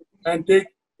 and take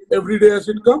every day as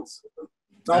it comes.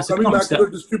 Now coming back to the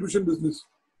distribution business.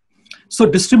 So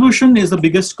distribution is the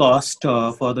biggest cost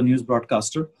for the news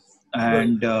broadcaster,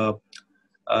 and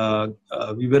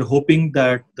we were hoping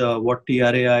that what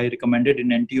TRAI recommended in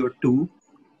NTO2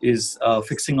 is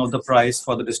fixing of the price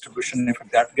for the distribution. If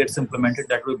that gets implemented,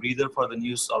 that will be breather for the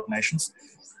news organizations,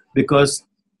 because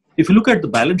if you look at the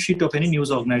balance sheet of any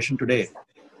news organization today,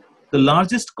 the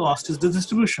largest cost is the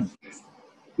distribution.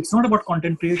 It's not about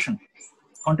content creation.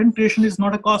 Content creation is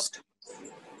not a cost.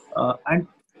 And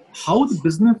how the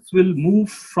business will move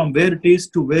from where it is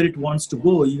to where it wants to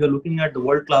go, you are looking at the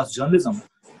world-class journalism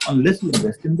unless you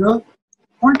invest in the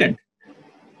content.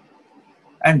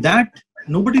 And that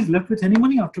nobody's left with any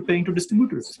money after paying to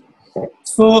distributors.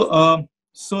 So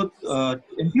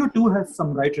NPO2 has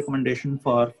some right recommendation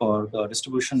for the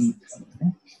distribution,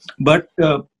 but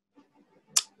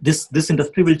this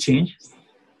industry will change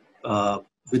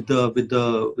with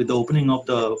the opening of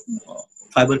the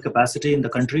fiber capacity in the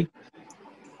country.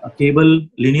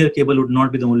 Linear cable would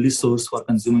not be the only source for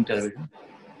consuming television,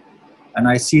 and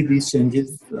I see these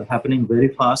changes happening very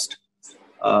fast.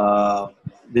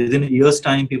 Within a year's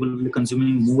time, people will be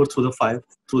consuming more through the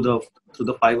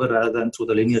fiber rather than through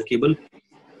the linear cable.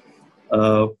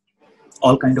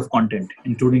 All kind of content,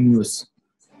 including news,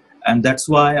 and that's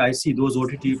why I see those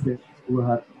OTT players who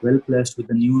are well placed with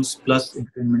the news plus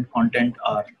entertainment content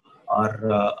are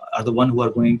the one who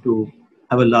are going to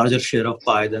have a larger share of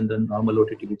pie than the normal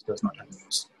OTT, which does not have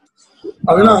news.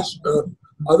 Avinash,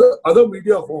 other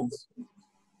media forms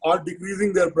are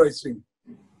decreasing their pricing.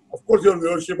 Of course, your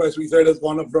viewership, as we said, has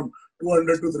gone up from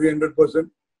 200 to 300%.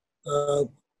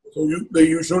 So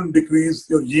you shouldn't decrease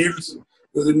your yields,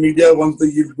 because in media, once the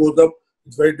yield goes up,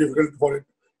 it's very difficult for it.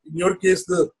 In your case,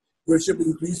 the viewership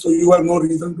increased, so you have no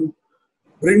reason to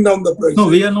bring down the price. No,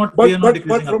 we are not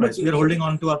decreasing our price. We are holding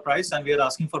on to our price and we are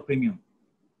asking for premium.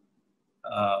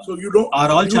 So you don't. Are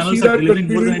all channels are delivering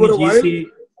more than any GC?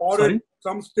 Or Sorry? at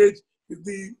some stage, if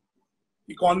the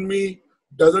economy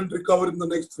doesn't recover in the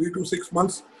next 3 to 6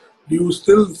 months, do you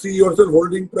still see yourself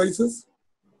holding prices?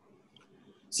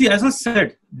 See, as I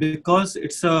said, because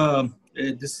it's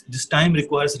this time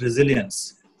requires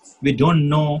resilience. We don't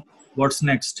know what's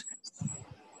next.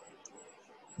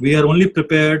 We are only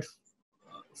prepared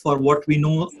for what we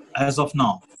know as of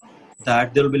now,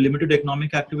 that there will be limited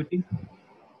economic activity.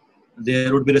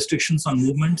 There would be restrictions on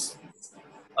movements.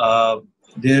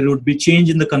 There would be change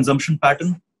in the consumption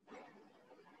pattern.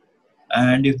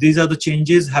 And if these are the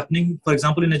changes happening, for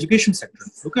example, in education sector,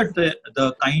 look at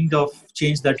the kind of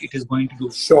change that it is going to do.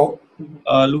 Sure.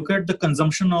 Look at the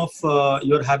consumption of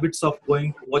your habits of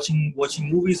watching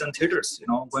movies and theaters,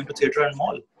 going to theater and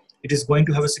mall. It is going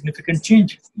to have a significant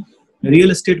change.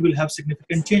 Real estate will have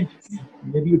significant change.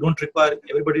 Maybe you don't require,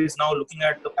 everybody is now looking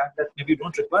at the fact that maybe you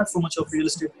don't require so much of real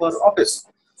estate for office.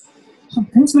 So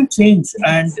things will change,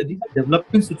 and these are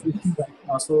developing situations right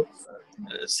now. So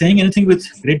saying anything with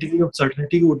great degree of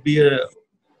certainty would be an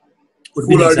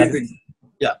exaggeration.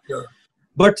 Yeah.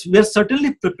 But we are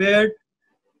certainly prepared.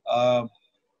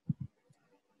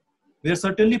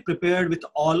 With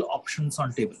all options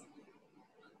on table.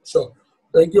 Sure.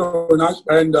 Thank you, Avinash.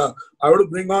 And I want to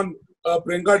bring on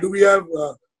Priyanka. Do we have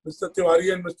Mr.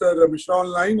 Tiwari and Mr. Mishra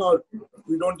online, or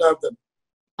we don't have them?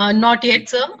 Not yet,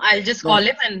 sir. I'll just call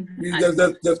him and... Please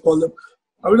just call them.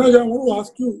 Avinash, I want to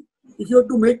ask you, if you had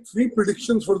to make 3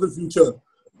 predictions for the future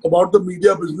about the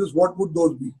media business, what would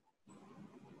those be?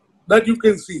 That you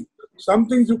can see. Some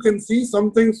things you can see,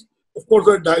 some things, of course,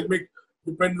 are dynamic,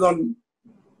 depends on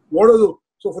what are the...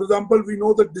 So, for example, we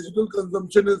know that digital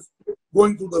consumption is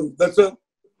going through the roof.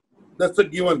 That's a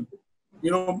given.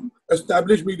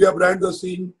 Established media brands are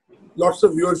seeing lots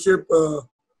of viewership.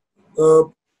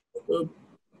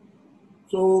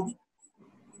 So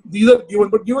these are given.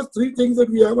 But give us 3 things that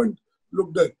we haven't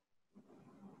looked at.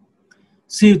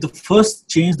 See, the first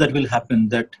change that will happen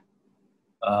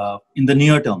in the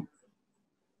near term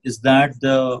is that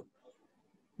the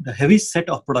heavy set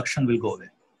of production will go away.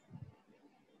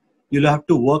 you'll have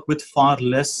to work with far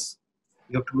less.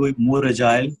 You have to be more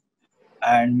agile.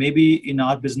 And maybe in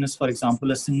our business, for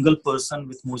example, a single person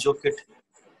with Mojo Kit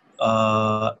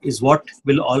is what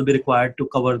will all be required to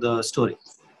cover the story.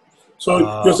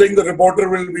 So you're saying the reporter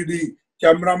will be the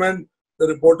cameraman, the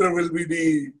reporter will be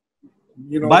the,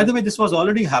 By the way, this was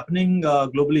already happening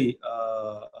globally.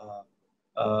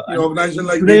 Organization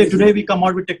like today we come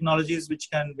out with technologies which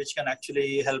can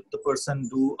actually help the person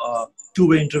do a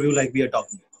two-way interview like we are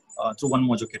talking through one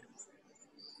Mojo Kit.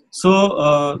 So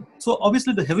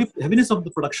obviously the heaviness of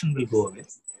the production will go away.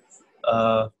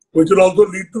 Which will also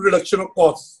lead to reduction of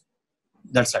costs.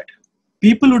 That's right.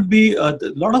 People would be a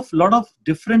lot of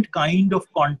different kind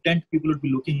of content people would be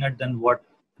looking at than what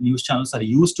news channels are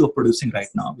used to producing right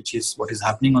now, which is what is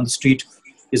happening on the street,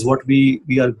 is what we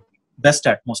are best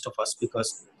at, most of us,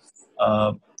 because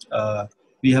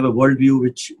we have a worldview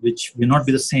which may not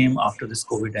be the same after this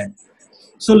COVID end.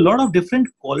 So a lot of different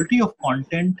quality of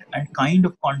content and kind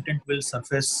of content will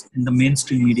surface in the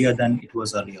mainstream media than it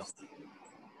was earlier.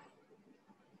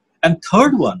 And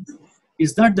third one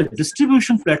is that the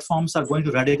distribution platforms are going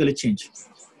to radically change.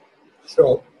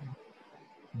 Sure.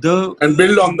 And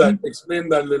build on that. Explain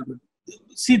that a little bit.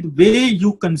 See, the way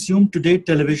you consume today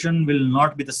television will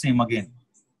not be the same again,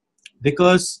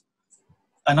 because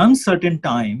an uncertain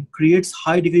time creates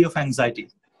high degree of anxiety.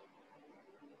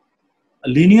 A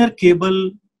linear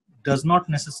cable does not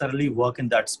necessarily work in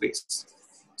that space.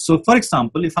 So, for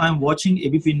example, if I'm watching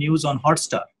ABP News on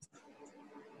Hotstar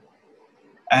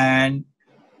and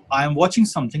I'm watching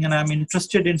something and I'm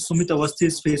interested in Sumit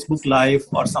Awasthi's Facebook Live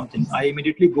or something, I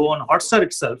immediately go on Hotstar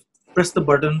itself, press the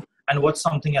button and watch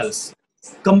something else.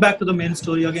 Come back to the main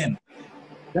story again.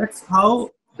 That's how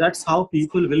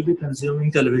people will be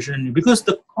consuming television, because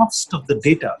the cost of the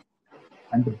data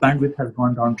and the bandwidth has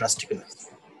gone down drastically.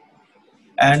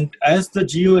 And as the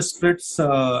geo spreads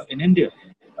in India,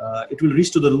 it will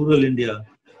reach to the rural India,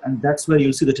 and that's where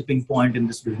you'll see the tipping point in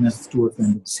this business towards the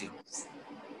end of the year.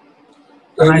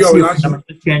 And I see a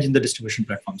fundamental change in the distribution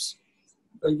platforms.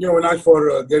 Thank you, Avinash,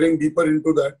 for getting deeper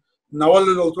into that. Nawal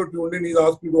is also tuned in. He's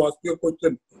asked me to ask you a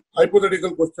question,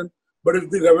 hypothetical question. But if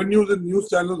the revenues in news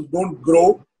channels don't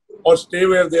grow or stay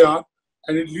where they are,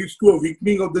 and it leads to a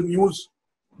weakening of the news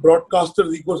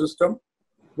broadcasters ecosystem,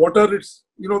 what are its,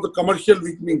 the commercial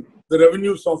weakening, the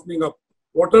revenue softening up?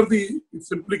 What are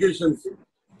its implications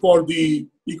for the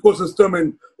ecosystem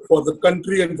and for the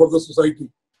country and for the society,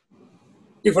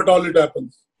 if at all it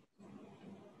happens?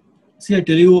 See, I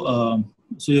tell you,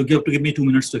 so you have to give me 2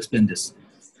 minutes to explain this.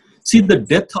 See, the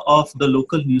death of the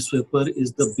local newspaper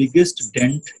is the biggest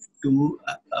dent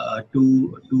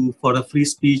for a free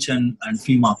speech and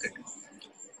free market.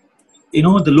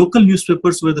 The local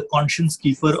newspapers were the conscience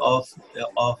keeper of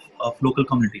local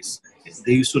communities.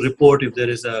 They used to report if there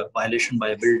is a violation by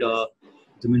a builder,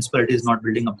 the municipality is not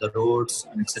building up the roads,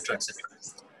 and etc., etc.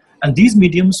 And these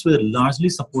mediums were largely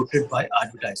supported by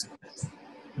advertising.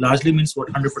 Largely means what?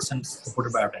 100%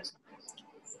 supported by advertising.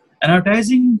 And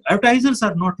advertisers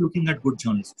are not looking at good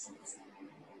journalism.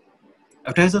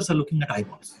 Advertisers are looking at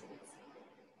eyeballs.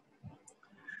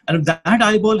 And if that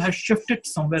eyeball has shifted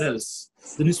somewhere else,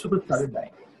 the newspaper started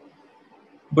dying.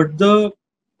 But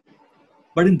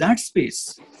in that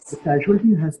space, the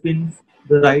casualty has been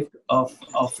the right of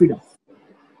freedom,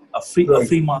 a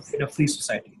free market, a free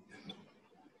society.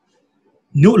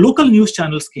 Local news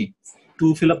channels came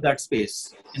to fill up that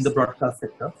space in the broadcast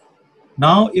sector.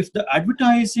 Now, if the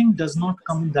advertising does not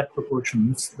come in that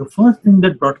proportions, the first thing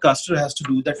that broadcaster has to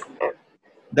do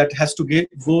that has to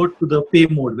go to the pay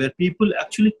mode, where people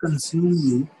actually consume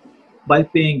you by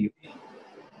paying you.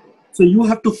 So you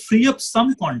have to free up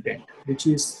some content which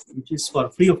is for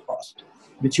free of cost,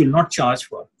 which you will not charge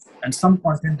for, and some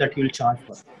content that you will charge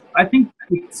for. I think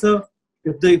if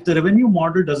the revenue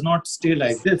model does not stay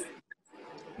like this,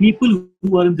 people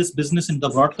who are in this business, in the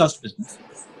broadcast business,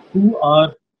 who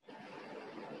are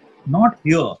not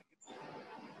here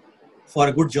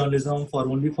for good journalism, for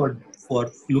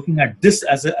looking at this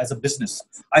as a business,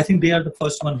 I think they are the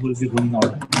first one who will be going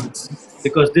out,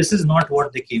 because this is not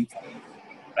what they came for,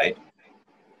 right?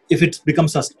 If it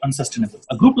becomes unsustainable,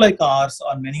 a group like ours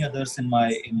or many others in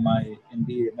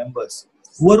the members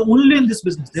who are only in this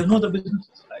business, they have no other business,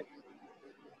 right?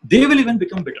 They will even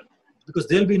become bitter, because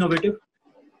they'll be innovative.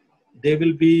 They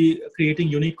will be creating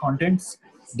unique contents.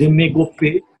 They may go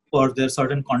pay for their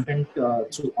certain content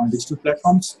on digital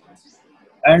platforms.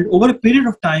 And over a period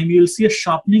of time, you'll see a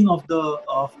sharpening of the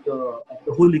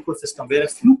whole ecosystem, where a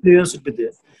few players will be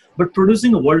there, but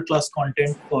producing a world-class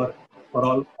content for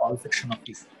all section of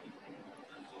people.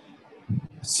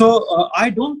 So I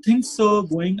don't think so.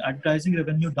 Going advertising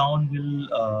revenue down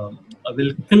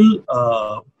will kill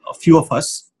a few of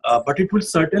us, but it will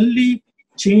certainly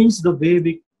change the way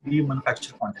we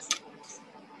manufacture content.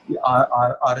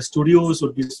 Our studios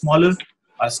would be smaller,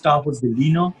 our staff would be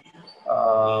leaner,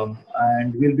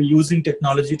 and we'll be using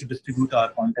technology to distribute our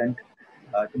content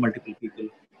to multiple people,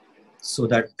 so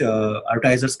that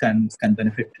advertisers can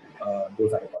benefit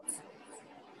those eyeballs.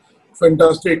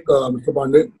 Fantastic, Mr.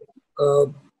 Pandey.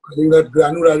 I think that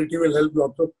granularity will help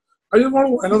lots of. I just want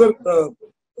to, another,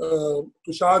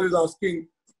 Tushar is asking,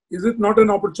 is it not an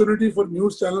opportunity for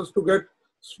news channels to get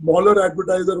smaller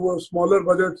advertisers who have smaller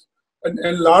budgets and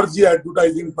enlarge the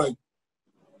advertising pie?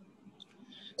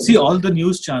 See, all the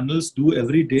news channels do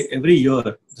every day, every year,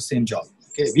 the same job.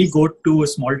 Okay, we go to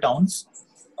small towns,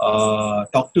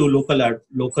 talk to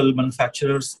local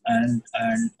manufacturers and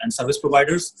service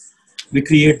providers. We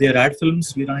create their ad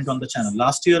films. We run it on the channel.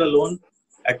 Last year alone,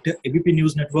 at ABP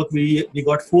News Network, we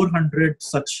got 400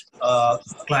 such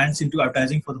clients into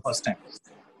advertising for the first time.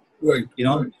 Right. You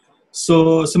know, right.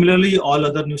 So similarly, all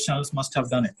other news channels must have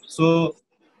done it. So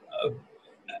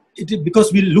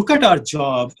because we look at our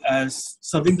job as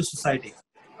serving the society,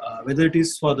 whether it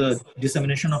is for the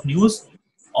dissemination of news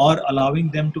or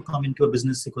allowing them to come into a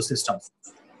business ecosystem.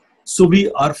 So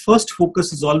our first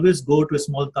focus is always go to a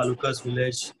small talukas,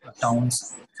 village,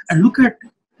 towns, and look at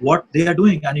what they are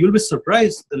doing, and you'll be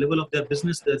surprised the level of their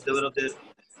business, the level of their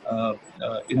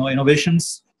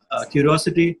innovations,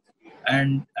 curiosity,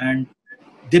 and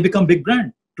they become big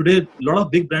brand. Today, a lot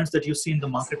of big brands that you see in the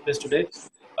marketplace today,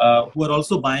 who are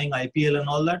also buying IPL and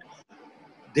all that,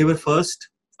 they were first,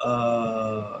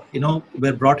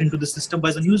 were brought into the system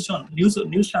by the news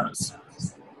channels.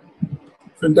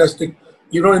 Fantastic.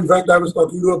 In fact, I was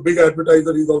talking to a big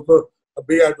advertiser. He's also a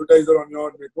big advertiser on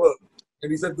your network. And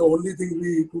he said the only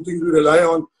two things we rely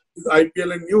on is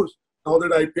IPL and news. Now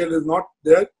that IPL is not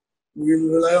there, we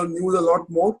will rely on news a lot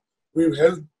more. We've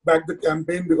held back the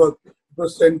campaign because it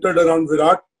was centered around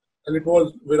Virat and it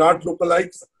was Virat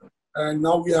lookalikes. And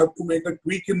now we have to make a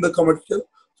tweak in the commercial.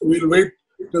 So we'll wait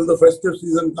till the festive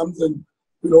season comes and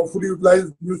we'll hopefully utilize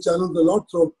news channels a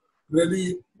lot. So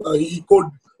really, he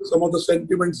echoed some of the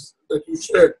sentiments that you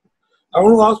shared. I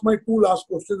want to ask my two last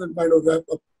questions and kind of wrap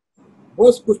up.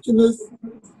 First question is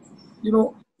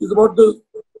about the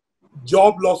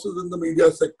job losses in the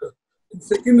media sector. And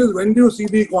second is, when do you see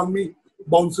the economy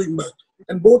bouncing back?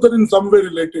 And both are in some way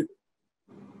related.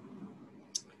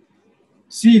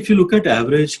 See, if you look at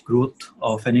average growth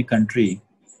of any country,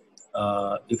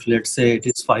 if let's say it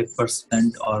is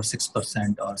 5% or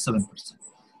 6% or 7%,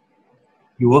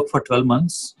 you work for 12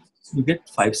 months, you get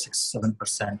 5, 6,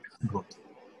 7% growth.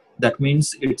 That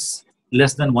means it's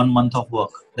less than 1 month of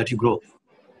work that you grow.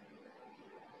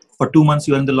 For 2 months,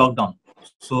 you are in the lockdown.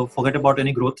 So forget about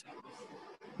any growth.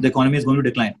 The economy is going to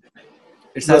decline.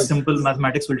 It's as simple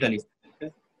mathematics will tell you.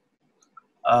 Okay?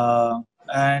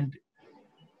 And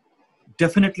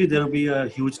definitely there will be a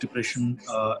huge depression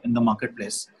in the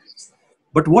marketplace.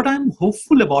 But what I'm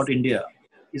hopeful about India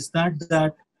is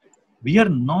that we are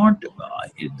not,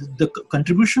 the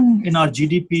contribution in our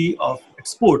GDP of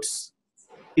exports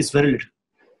is very little.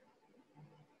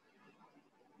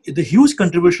 The huge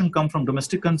contribution comes from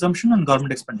domestic consumption and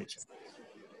government expenditure.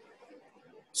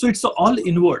 So it's all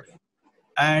inward.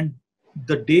 And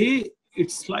the day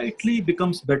it slightly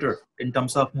becomes better in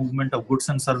terms of movement of goods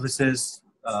and services,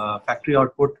 factory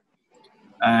output,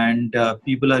 and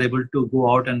people are able to go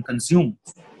out and consume,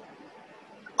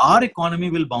 our economy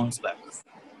will bounce back.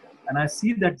 And I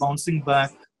see that bouncing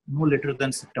back no later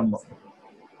than September.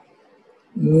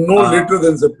 No later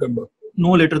than September.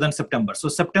 No later than September. So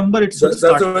September it should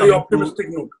start. That's a very optimistic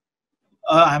note.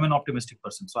 I'm an optimistic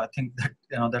person, so I think that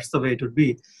that's the way it would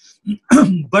be.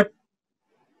 but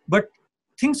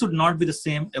things would not be the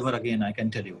same ever again. I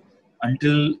can tell you,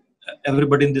 until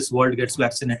everybody in this world gets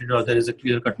vaccinated or there is a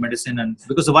clear-cut medicine, and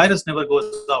because the virus never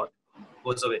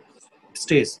goes away, it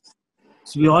stays.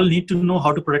 So we all need to know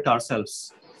how to protect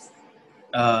ourselves,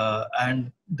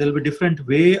 and there will be different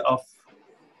way of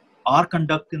our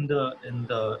conduct in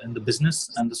the business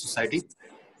and the society,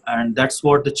 and that's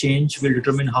what the change will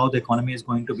determine how the economy is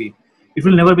going to be. It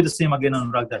will never be the same again,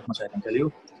 Anurag, that much I can tell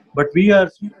you. But we are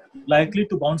likely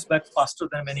to bounce back faster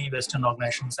than many Western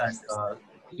organizations and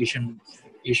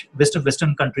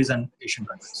Western countries and Asian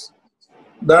countries.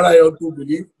 That I have to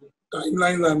believe.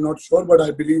 Timelines, I'm not sure, but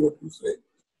I believe what you say.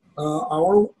 I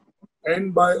want to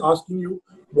end by asking you,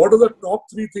 what are the top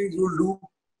 3 things you'll do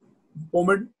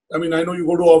moment? I mean, I know you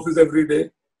go to office every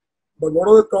day, but what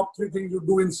are the top 3 things you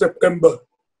do in September?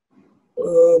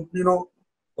 Would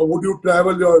you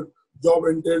travel? Your job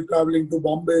entail traveling to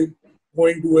Bombay,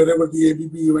 going to wherever the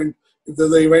ABP event, if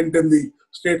there's an event in the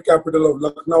state capital of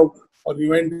Lucknow or an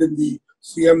event in the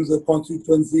CM's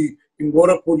constituency in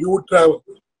Gorakhpur, you would travel.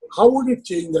 How would it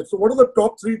change that? So what are the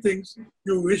top 3 things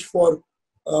you wish for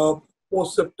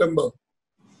post-September?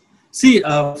 See,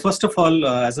 first of all,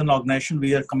 as an organization,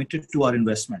 we are committed to our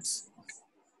investments.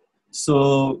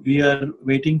 So we are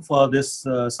waiting for this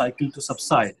cycle to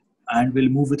subside, and we'll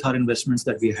move with our investments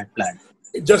that we had planned.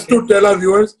 Just to tell our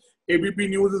viewers, ABP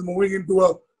News is moving into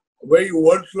a very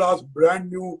world-class, brand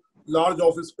new, large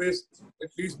office space, at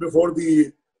least before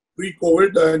the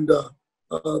pre-COVID. And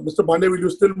Mr. Pandey, will you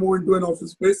still move into an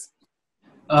office space?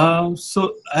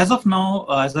 So as of now,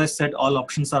 as I said, all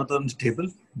options are on the table,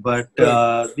 but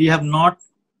we have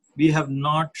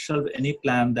not shelved any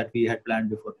plan that we had planned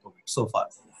before COVID so far.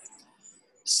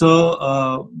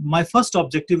 So my first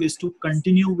objective is to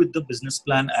continue with the business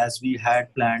plan as we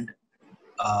had planned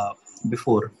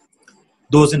before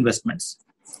those investments.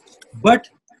 But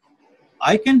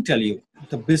I can tell you,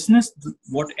 the business,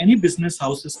 what any business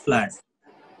house is planned,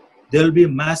 there will be a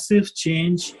massive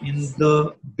change in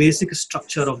the basic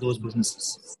structure of those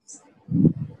businesses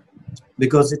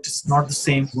because it is not the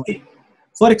same way.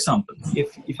 For example,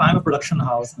 if I'm a production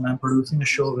house and I'm producing a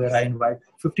show where I invite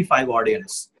 55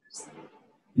 audience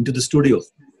into the studio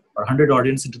or 100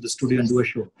 audience into the studio and do a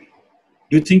show,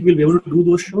 do you think we'll be able to do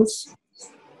those shows?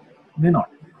 May not.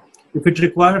 If it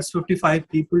requires 55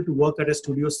 people to work at a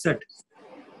studio set,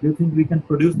 do you think we can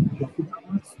produce 50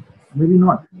 dramas? Maybe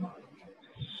not.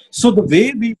 So the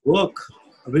way we work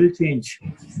will change.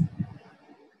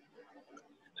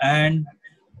 And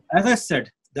as I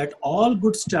said, that all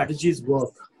good strategies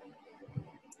work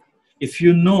if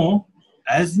you know,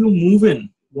 as you move in,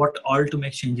 what all to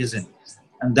make changes in.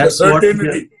 And that's what...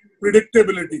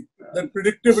 Predictability. That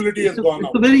predictability has gone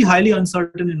out. It's a very highly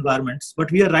uncertain environment. But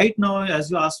we are right now,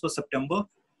 as you asked for September,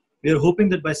 we are hoping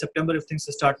that by September, if things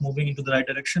start moving into the right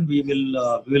direction, we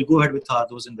will go ahead with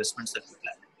those investments that we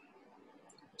planned.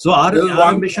 So our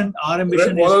ambition what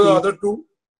is are the other 2?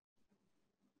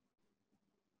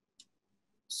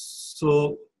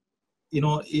 So,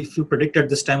 if you predict at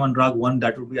this time on drug 1,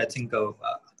 that would be, I think,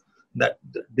 that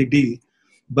big deal.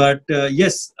 But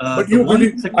yes. But you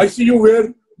believe, I see you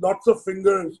wear lots of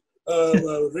fingers,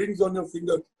 rings on your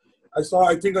fingers.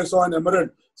 I think I saw an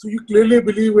emerald. So you clearly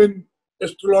believe in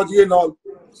astrology and all.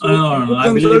 So no.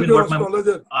 I believe in what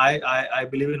I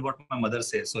believe in what my mother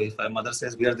says. So if my mother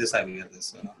says wear this, I wear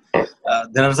this.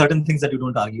 There are certain things that you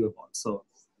don't argue about. So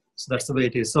that's the way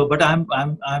it is. So, but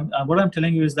what I'm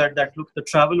telling you is that look, the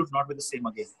travel would not be the same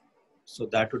again. So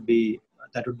that would be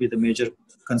the major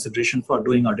consideration for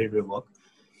doing our day-to-day work.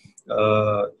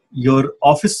 Your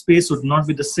office space would not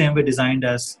be the same way designed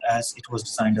as it was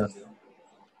designed earlier.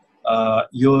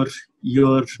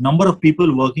 Your number of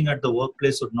people working at the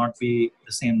workplace would not be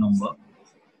the same number.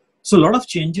 So a lot of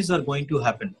changes are going to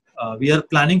happen. We are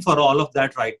planning for all of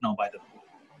that right now, by the way,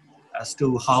 as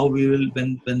to how we will,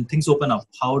 when things open up,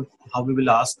 how we will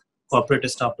ask corporate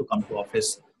staff to come to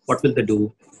office. What will they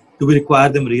do? Do we require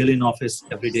them really in office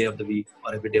every day of the week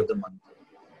or every day of the month?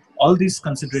 All these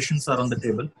considerations are on the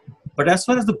table. But as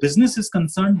far as the business is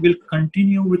concerned, we'll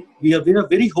continue with, we are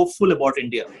very hopeful about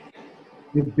India.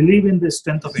 We believe in the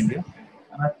strength of India.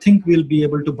 And I think we'll be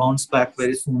able to bounce back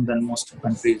very soon than most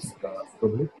countries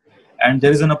globally. And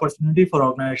there is an opportunity for an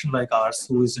organization like ours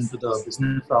who is into the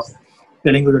business of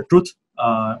telling you the truth,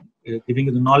 giving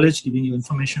you the knowledge, giving you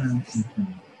information. And so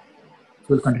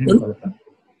we'll continue to that.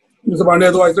 Mr.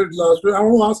 Pandey, though I said last week, I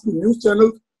want to ask you, news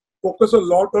channels focus a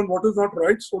lot on what is not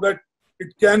right so that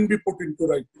it can be put into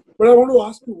right. But I want to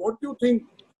ask you, what do you think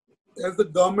has the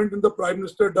government and the Prime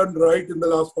Minister done right in the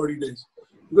last 40 days?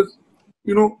 Because,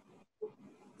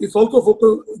 it's also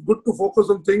good to focus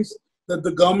on things that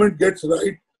the government gets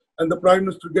right and the Prime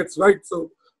Minister gets right. So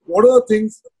what are the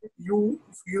things you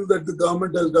feel that the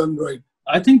government has done right?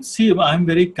 I think, I'm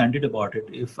very candid about it.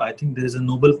 If I think there is a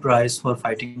Nobel Prize for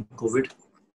fighting COVID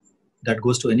that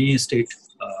goes to any state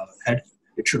head,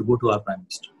 it should go to our Prime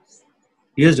Minister.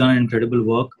 He has done incredible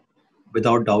work,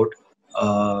 without doubt,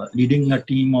 leading a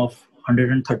team of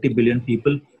 130 billion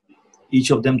people, each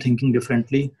of them thinking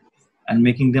differently and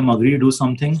making them agree to do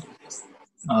something.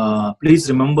 Please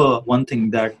remember one thing,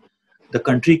 that the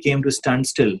country came to stand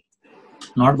still,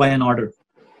 not by an order,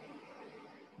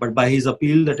 but by his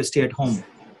appeal that stay at home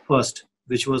first,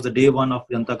 which was the day 1 of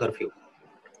Janta curfew.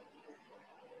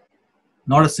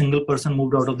 Not a single person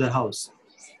moved out of their house.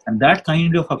 And that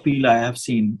kind of appeal I have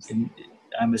seen,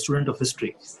 I'm a student of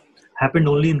history, happened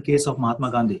only in case of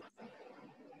Mahatma Gandhi,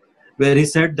 where he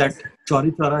said that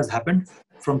Chauri Chaura has happened,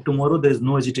 from tomorrow there is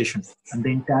no agitation, and the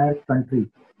entire country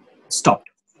stopped.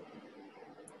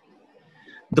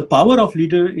 the power of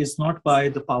leader is not by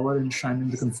the power enshrined in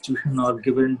the constitution or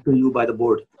given to you by the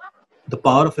board. The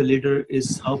power of a leader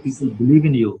is how people believe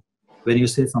in you when you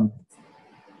say something.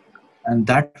 And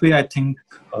that way, I think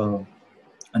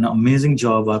an amazing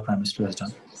job our Prime Minister has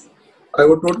done. I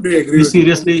would totally agree.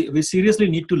 We seriously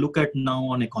need to look at now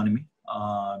on economy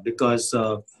because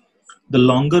the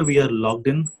longer we are logged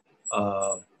in,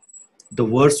 the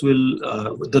worse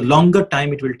the longer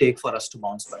time it will take for us to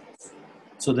bounce back.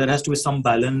 So there has to be some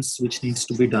balance which needs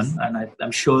to be done, and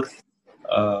I'm sure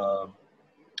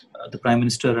the Prime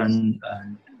Minister and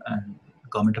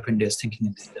Government of India is thinking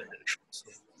in that direction.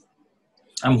 So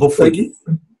I'm hopeful. Thank you.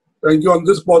 Thank you. On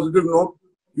this positive note,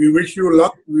 we wish you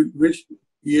luck. We wish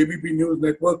the ABP News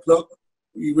Network luck.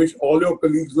 We wish all your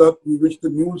colleagues luck. We wish the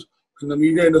news and the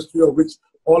media industry, of which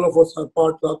all of us are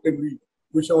part, luck, and we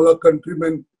wish all our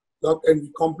countrymen luck, and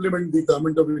we compliment the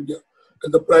Government of India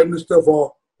and the Prime Minister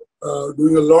for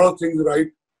doing a lot of things right,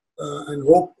 and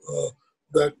hope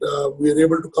that we are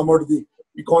able to come out of the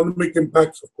economic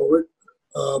impacts of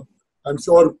COVID. I'm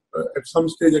sure at some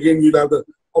stage again we'll have the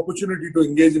opportunity to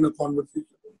engage in a conversation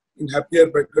in happier,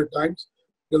 better times.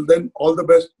 Till then, all the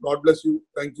best. God bless you.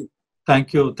 Thank you.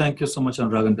 Thank you. Thank you so much,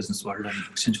 Anurag and Business World and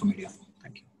Exchange for Media.